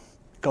terrible,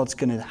 God's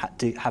going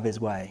to have his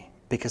way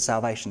because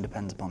salvation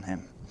depends upon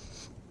him.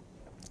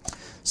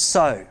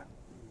 So,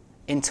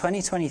 in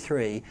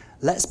 2023,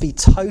 let's be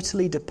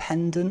totally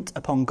dependent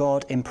upon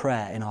God in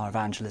prayer in our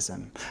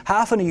evangelism. How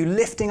often are you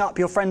lifting up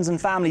your friends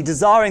and family,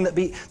 desiring that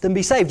them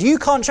be saved? You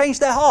can't change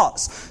their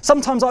hearts.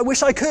 Sometimes I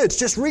wish I could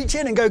just reach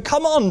in and go,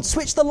 come on,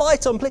 switch the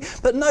light on, please.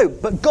 But no,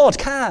 but God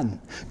can.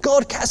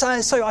 God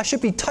can. So I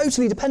should be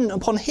totally dependent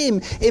upon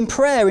him in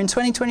prayer in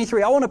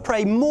 2023. I want to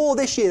pray more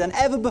this year than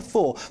ever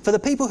before for the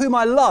people whom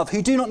I love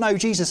who do not know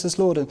Jesus as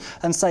Lord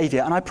and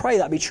Saviour. And I pray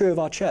that be true of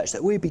our church,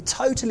 that we be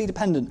totally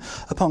dependent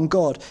upon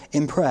God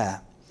in prayer.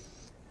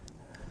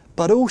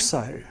 But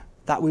also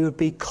that we would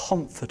be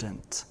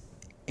confident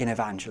in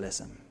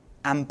evangelism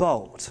and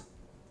bold.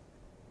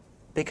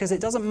 Because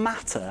it doesn't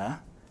matter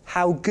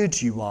how good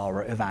you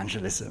are at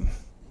evangelism.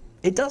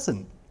 It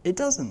doesn't. It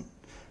doesn't.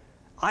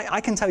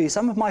 I can tell you,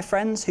 some of my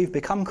friends who've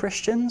become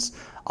Christians,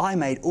 I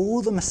made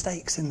all the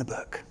mistakes in the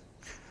book.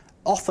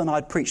 Often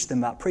I'd preach to them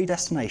about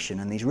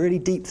predestination and these really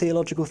deep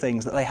theological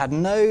things that they had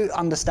no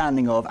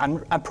understanding of.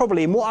 And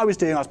probably in what I was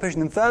doing, I was pushing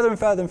them further and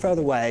further and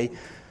further away.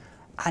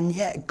 And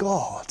yet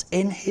God,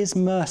 in his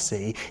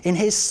mercy, in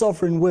his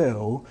sovereign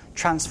will,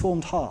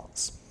 transformed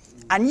hearts.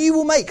 And you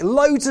will make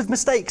loads of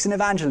mistakes in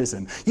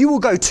evangelism. You will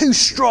go too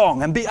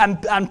strong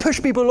and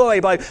push people away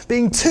by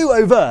being too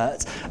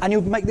overt. And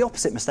you'll make the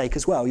opposite mistake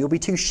as well. You'll be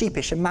too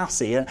sheepish and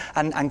mousy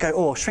and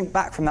go, shrink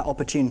back from that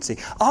opportunity.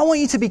 I want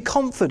you to be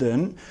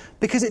confident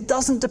because it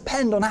doesn't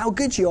depend on how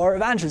good you are at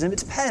evangelism. It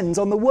depends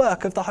on the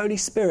work of the Holy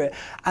Spirit.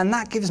 And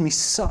that gives me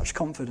such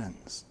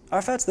confidence. I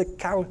refer to the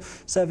carol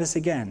service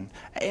again.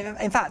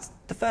 In fact,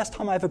 the first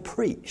time I ever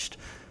preached,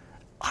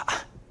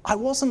 I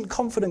wasn't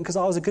confident because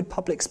I was a good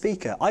public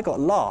speaker. I got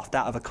laughed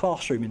out of a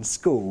classroom in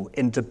school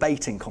in a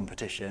debating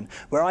competition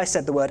where I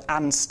said the word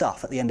 "and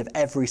stuff" at the end of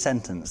every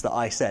sentence that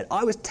I said.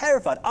 I was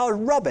terrified. I was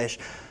rubbish.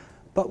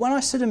 But when I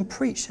stood and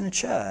preached in a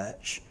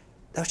church,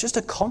 there was just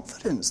a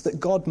confidence that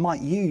God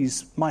might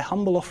use my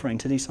humble offering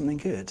to do something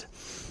good.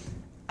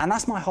 And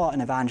that's my heart in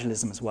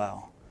evangelism as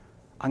well.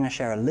 I'm going to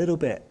share a little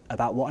bit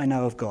about what I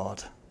know of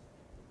God.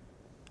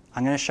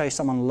 I'm going to show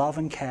someone love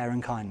and care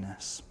and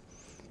kindness.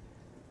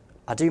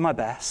 I do my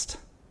best,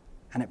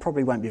 and it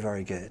probably won't be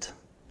very good.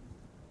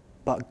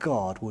 But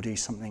God will do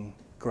something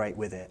great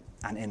with it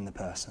and in the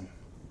person.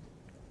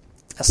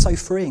 That's so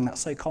freeing,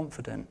 that's so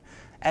confident.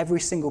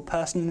 Every single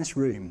person in this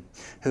room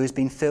who has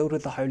been filled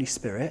with the Holy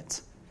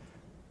Spirit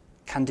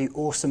can do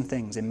awesome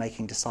things in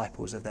making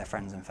disciples of their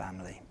friends and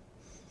family.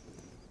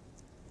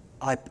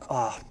 I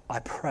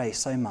pray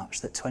so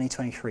much that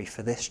 2023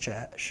 for this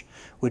church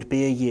would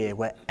be a year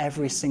where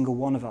every single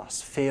one of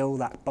us feel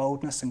that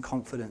boldness and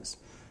confidence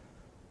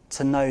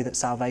to know that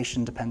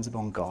salvation depends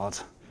upon God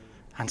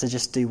and to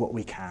just do what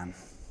we can.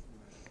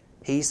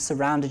 He's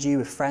surrounded you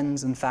with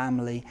friends and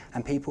family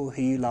and people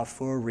who you love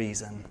for a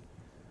reason.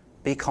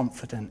 Be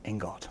confident in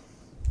God.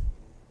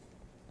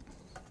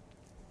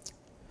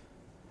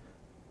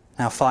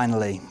 Now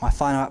finally, my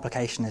final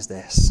application is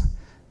this.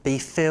 Be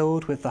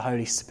filled with the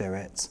Holy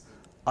Spirit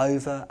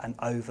over and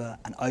over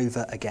and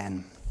over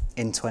again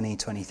in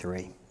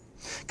 2023.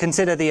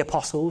 Consider the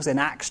apostles in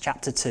Acts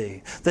chapter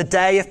 2. The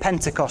day of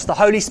Pentecost, the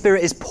Holy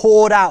Spirit is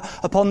poured out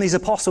upon these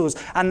apostles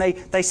and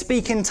they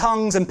speak in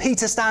tongues, and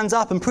Peter stands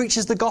up and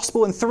preaches the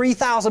gospel, and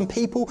 3,000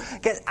 people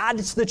get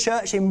added to the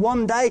church in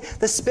one day.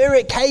 The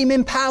Spirit came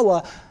in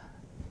power.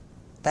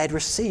 They had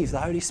received the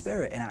Holy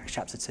Spirit in Acts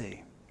chapter 2.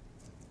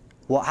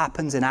 What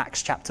happens in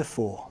Acts chapter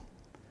 4?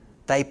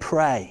 They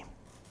pray.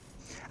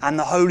 and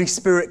the Holy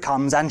Spirit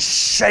comes and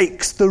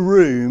shakes the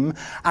room,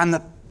 and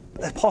the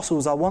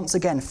apostles are once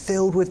again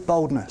filled with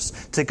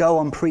boldness to go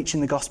on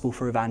preaching the gospel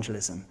for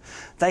evangelism.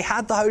 They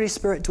had the Holy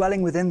Spirit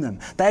dwelling within them.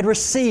 They had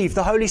received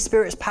the Holy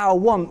Spirit's power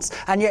once,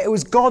 and yet it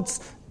was God's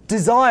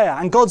desire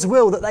and God's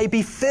will that they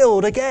be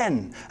filled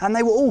again. And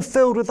they were all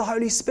filled with the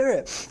Holy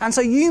Spirit. And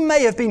so you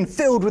may have been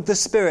filled with the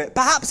Spirit,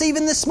 perhaps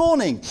even this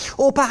morning,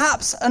 or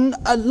perhaps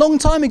a long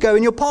time ago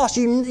in your past,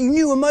 you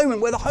knew a moment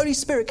where the Holy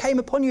Spirit came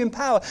upon you in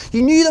power.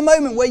 You knew the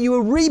moment where you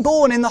were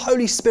reborn in the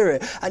Holy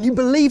Spirit and you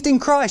believed in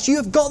Christ. You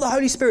have got the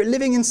Holy Spirit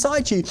living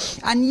inside you.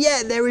 And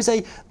yet there is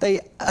a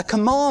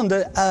command,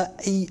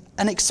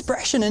 an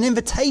expression, an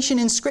invitation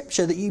in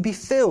Scripture that you be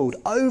filled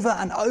over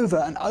and over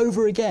and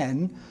over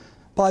again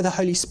by the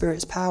Holy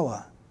Spirit's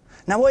power.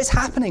 Now, what is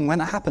happening when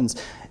that happens?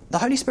 The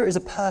Holy Spirit is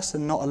a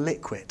person, not a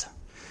liquid.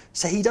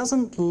 So he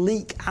doesn't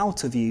leak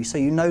out of you so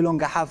you no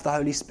longer have the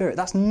Holy Spirit.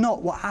 That's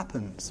not what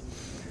happens.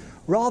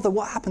 Rather,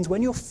 what happens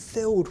when you're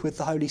filled with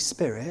the Holy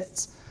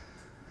Spirit,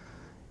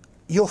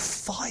 your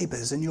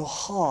fibres and your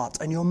heart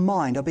and your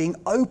mind are being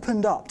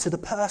opened up to the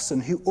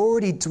person who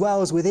already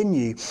dwells within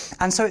you.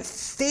 And so it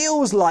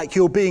feels like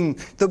you're being,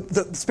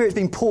 the Spirit's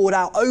being poured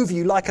out over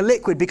you like a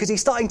liquid, because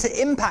he's starting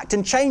to impact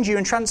and change you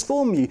and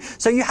transform you.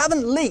 So you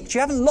haven't leaked, you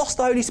haven't lost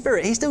the Holy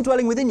Spirit. He's still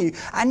dwelling within you.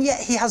 And yet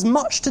he has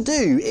much to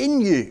do in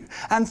you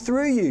and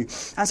through you.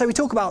 And so we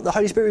talk about the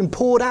Holy Spirit being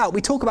poured out.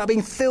 We talk about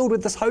being filled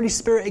with this Holy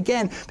Spirit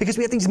again, because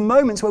we have these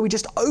moments where we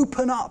just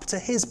open up to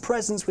his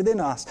presence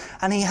within us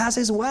and he has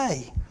his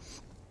way.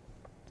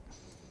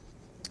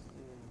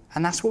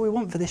 And that's what we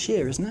want for this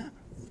year, isn't it?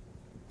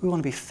 We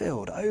want to be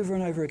filled over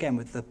and over again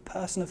with the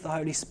person of the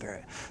Holy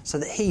Spirit so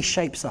that he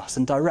shapes us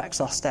and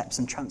directs our steps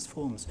and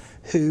transforms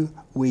who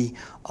we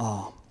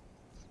are.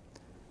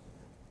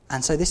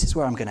 And so this is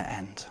where I'm going to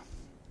end,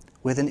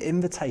 with an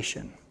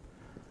invitation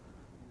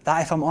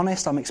that, if I'm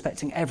honest, I'm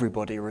expecting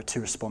everybody to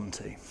respond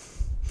to,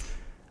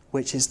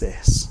 which is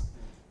this.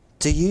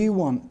 Do you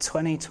want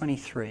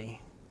 2023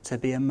 to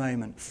be a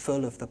moment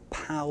full of the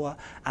power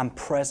and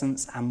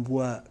presence and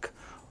work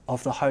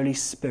of the Holy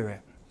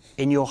Spirit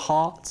in your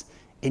heart,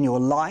 in your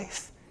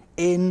life,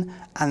 in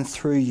and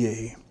through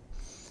you?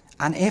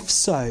 And if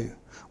so,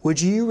 would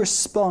you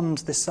respond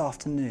this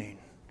afternoon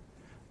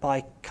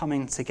by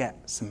coming to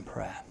get some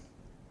prayer?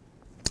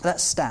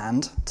 Let's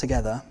stand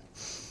together,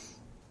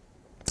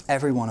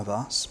 every one of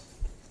us.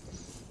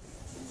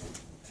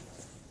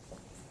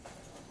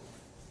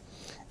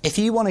 If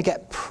you want to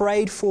get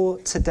prayed for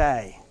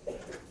today,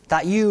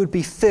 that you would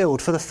be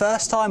filled for the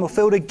first time or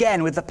filled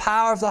again with the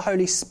power of the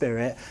Holy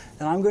Spirit,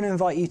 then I'm going to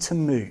invite you to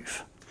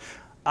move.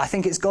 I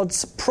think it's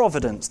God's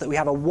providence that we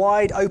have a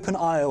wide open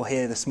aisle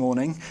here this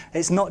morning.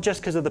 It's not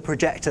just because of the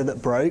projector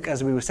that broke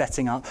as we were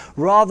setting up.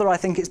 Rather, I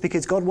think it's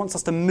because God wants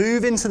us to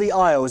move into the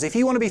aisles. If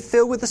you want to be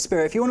filled with the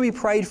Spirit, if you want to be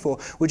prayed for,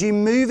 would you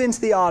move into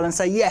the aisle and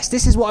say, yes,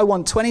 this is what I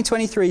want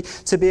 2023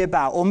 to be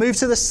about? Or move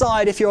to the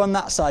side if you're on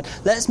that side.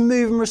 Let's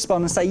move and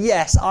respond and say,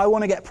 yes, I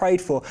want to get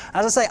prayed for.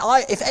 As I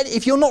say,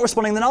 if you're not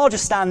responding, then I'll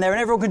just stand there and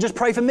everyone can just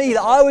pray for me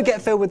that I would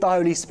get filled with the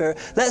Holy Spirit.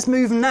 Let's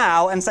move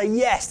now and say,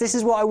 yes, this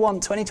is what I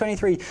want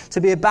 2023 to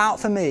be about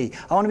for me.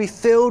 I want to be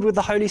filled with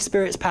the Holy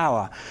Spirit's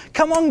power.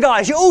 Come on,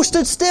 guys, you all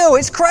stood still.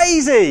 It's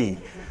crazy.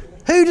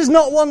 Who does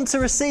not want to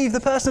receive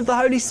the person of the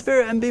Holy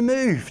Spirit and be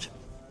moved?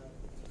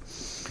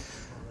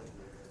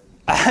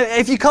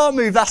 If you can't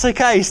move, that's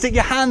okay. Stick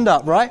your hand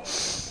up, right?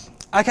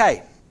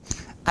 Okay.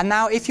 And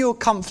now, if you're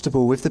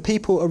comfortable with the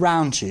people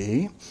around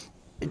you,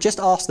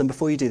 just ask them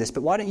before you do this,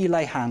 but why don't you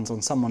lay hands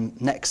on someone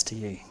next to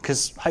you?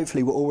 Because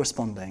hopefully we're all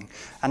responding.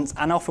 And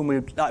often,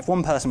 if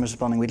one person was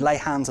responding, we'd lay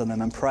hands on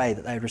them and pray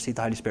that they would receive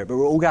the Holy Spirit. But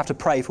we're all going to have to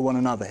pray for one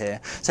another here.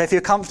 So if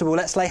you're comfortable,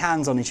 let's lay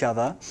hands on each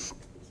other.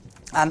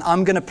 And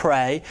I'm going to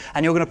pray,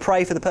 and you're going to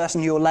pray for the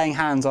person you're laying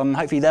hands on. And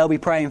hopefully they'll be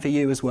praying for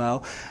you as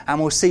well. And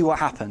we'll see what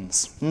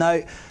happens.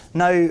 No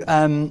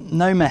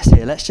mess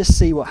here. Let's just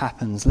see what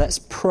happens. Let's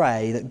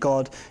pray that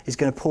God is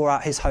going to pour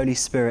out his Holy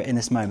Spirit in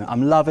this moment.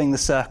 I'm loving the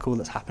circle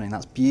that's happening.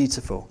 That's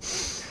beautiful.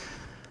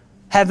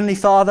 Heavenly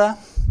Father,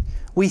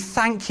 we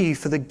thank you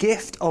for the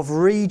gift of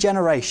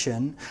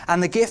regeneration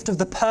and the gift of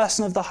the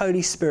person of the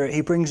Holy Spirit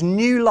who brings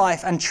new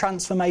life and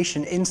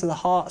transformation into the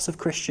hearts of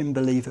Christian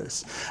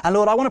believers. And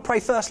Lord, I want to pray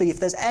firstly, if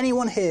there's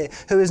anyone here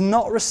who has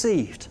not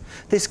received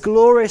this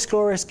glorious,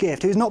 glorious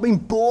gift, who's not been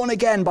born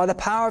again by the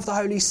power of the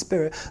Holy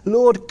Spirit,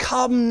 Lord,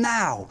 come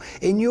now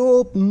in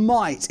your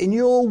might, in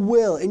your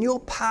will, in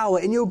your power,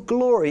 in your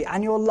glory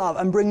and your love,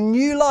 and bring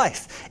new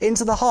life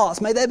into the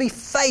hearts. May there be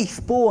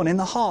faith born in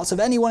the hearts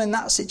of anyone in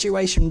that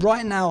situation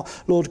right now,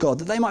 Lord God,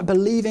 that they might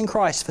believe in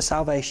Christ for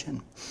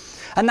salvation.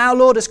 And now,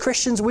 Lord, as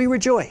Christians, we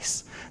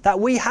rejoice that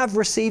we have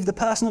received the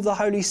person of the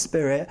Holy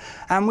Spirit,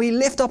 and we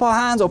lift up our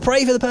hands or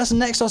pray for the person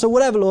next to us or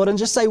whatever, Lord, and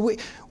just say,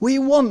 we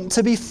want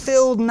to be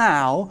filled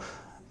now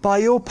by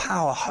your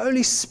power.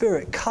 Holy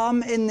Spirit,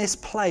 come in this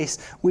place,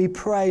 we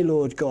pray,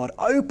 Lord God.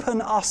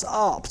 Open us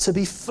up to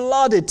be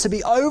flooded, to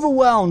be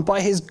overwhelmed by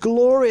his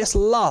glorious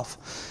love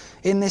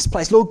in this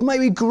place. Lord, may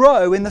we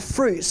grow in the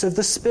fruits of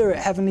the Spirit,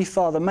 Heavenly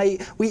Father. May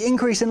we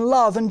increase in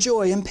love and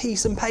joy and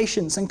peace and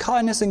patience and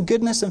kindness and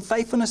goodness and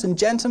faithfulness and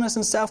gentleness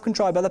and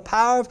self-control by the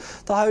power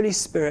of the Holy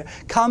Spirit.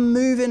 Come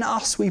move in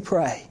us, we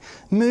pray.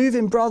 Move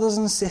in brothers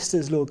and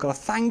sisters, Lord God.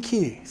 Thank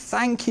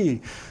you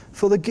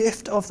for the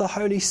gift of the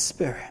Holy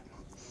Spirit.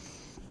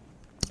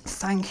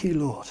 Thank you,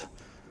 Lord.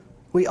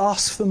 We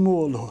ask for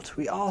more, Lord.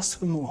 We ask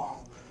for more.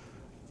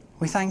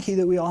 We thank you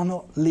that we are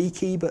not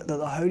leaky, but that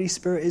the Holy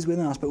Spirit is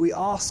within us. But we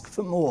ask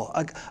for more,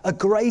 a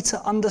greater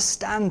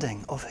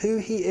understanding of who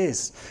he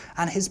is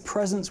and his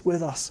presence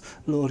with us,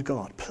 Lord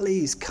God.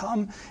 Please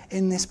come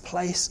in this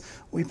place,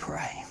 we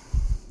pray.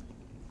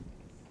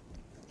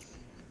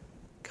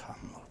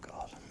 Come, Lord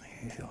God,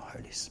 move your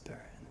Holy Spirit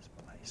in this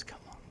place. Come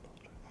on,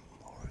 Lord.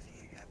 More of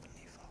you,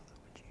 Heavenly Father.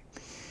 Would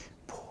you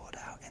pour it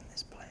out in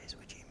this place?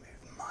 Would you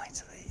move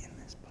mightily in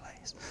this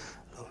place,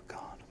 Lord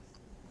God?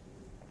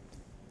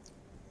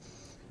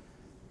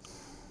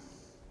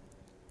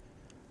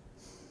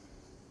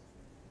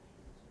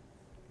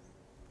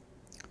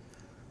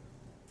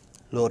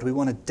 Lord, we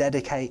want to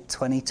dedicate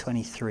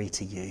 2023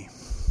 to you.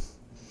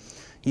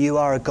 You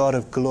are a God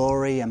of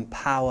glory and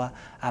power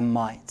and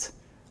might.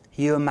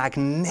 You are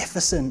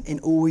magnificent in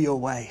all your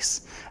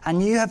ways.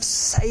 And you have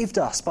saved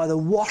us by the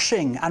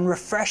washing and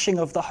refreshing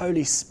of the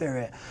Holy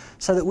Spirit,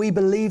 so that we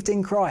believed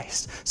in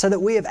Christ, so that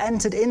we have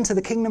entered into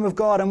the kingdom of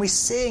God, and we're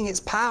seeing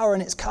its power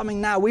and its coming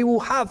now. We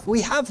have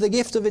the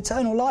gift of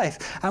eternal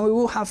life, and we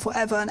will have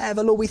forever and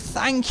ever. Lord, we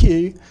thank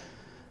you.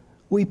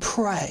 We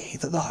pray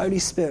that the Holy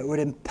Spirit would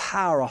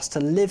empower us to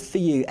live for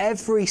you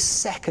every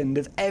second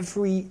of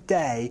every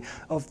day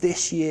of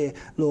this year,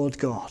 Lord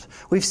God.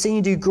 We've seen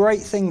you do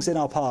great things in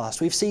our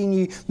past. We've seen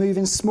you move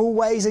in small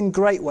ways and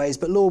great ways.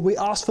 But Lord, we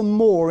ask for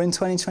more in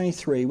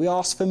 2023. We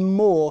ask for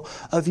more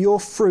of your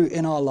fruit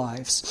in our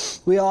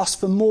lives. We ask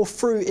for more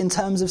fruit in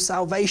terms of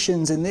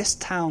salvations in this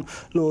town,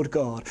 Lord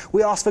God.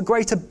 We ask for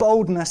greater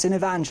boldness in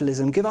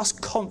evangelism. Give us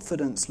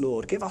confidence,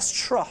 Lord. Give us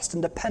trust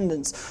and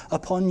dependence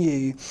upon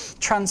you.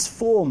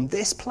 Transform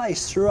this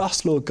place through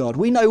us, Lord God.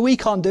 We know we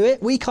can't do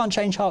it. We can't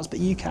change hearts, but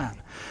you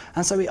can.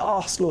 And so we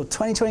ask, Lord,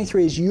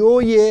 2023 is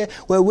your year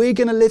where we're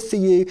going to live for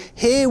you.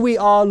 Here we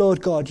are,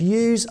 Lord God.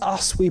 Use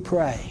us, we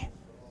pray.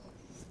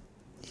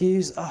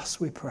 Use us,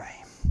 we pray.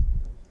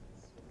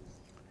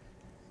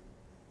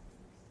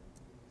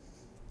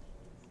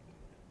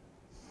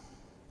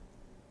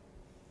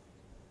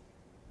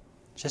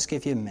 Just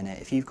give you a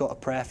minute. If you've got a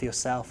prayer for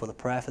yourself or the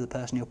prayer for the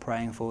person you're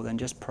praying for, then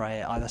just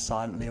pray it either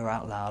silently or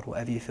out loud,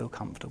 whatever you feel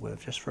comfortable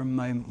with. Just for a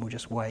moment, we'll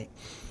just wait.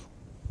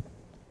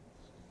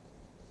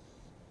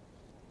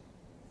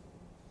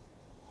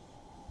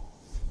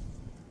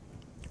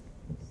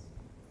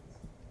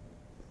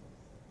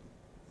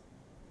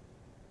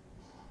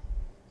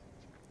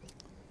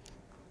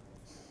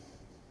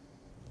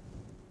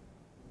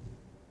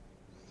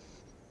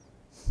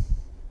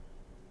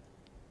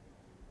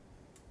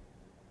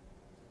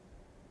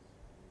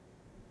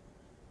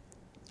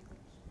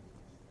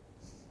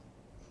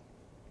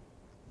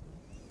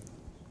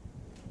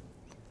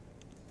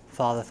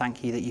 Father,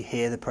 thank you that you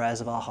hear the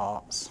prayers of our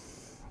hearts.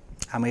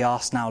 And we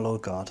ask now,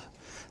 Lord God,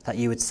 that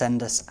you would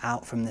send us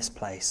out from this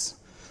place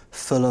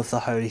full of the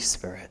Holy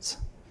Spirit,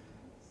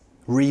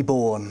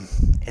 reborn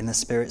in the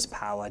Spirit's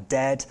power,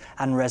 dead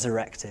and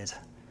resurrected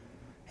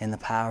in the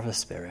power of the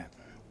Spirit,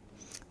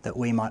 that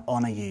we might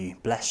honour you,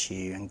 bless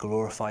you, and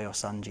glorify your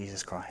Son,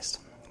 Jesus Christ.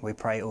 We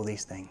pray all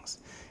these things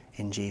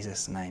in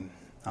Jesus' name.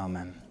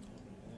 Amen.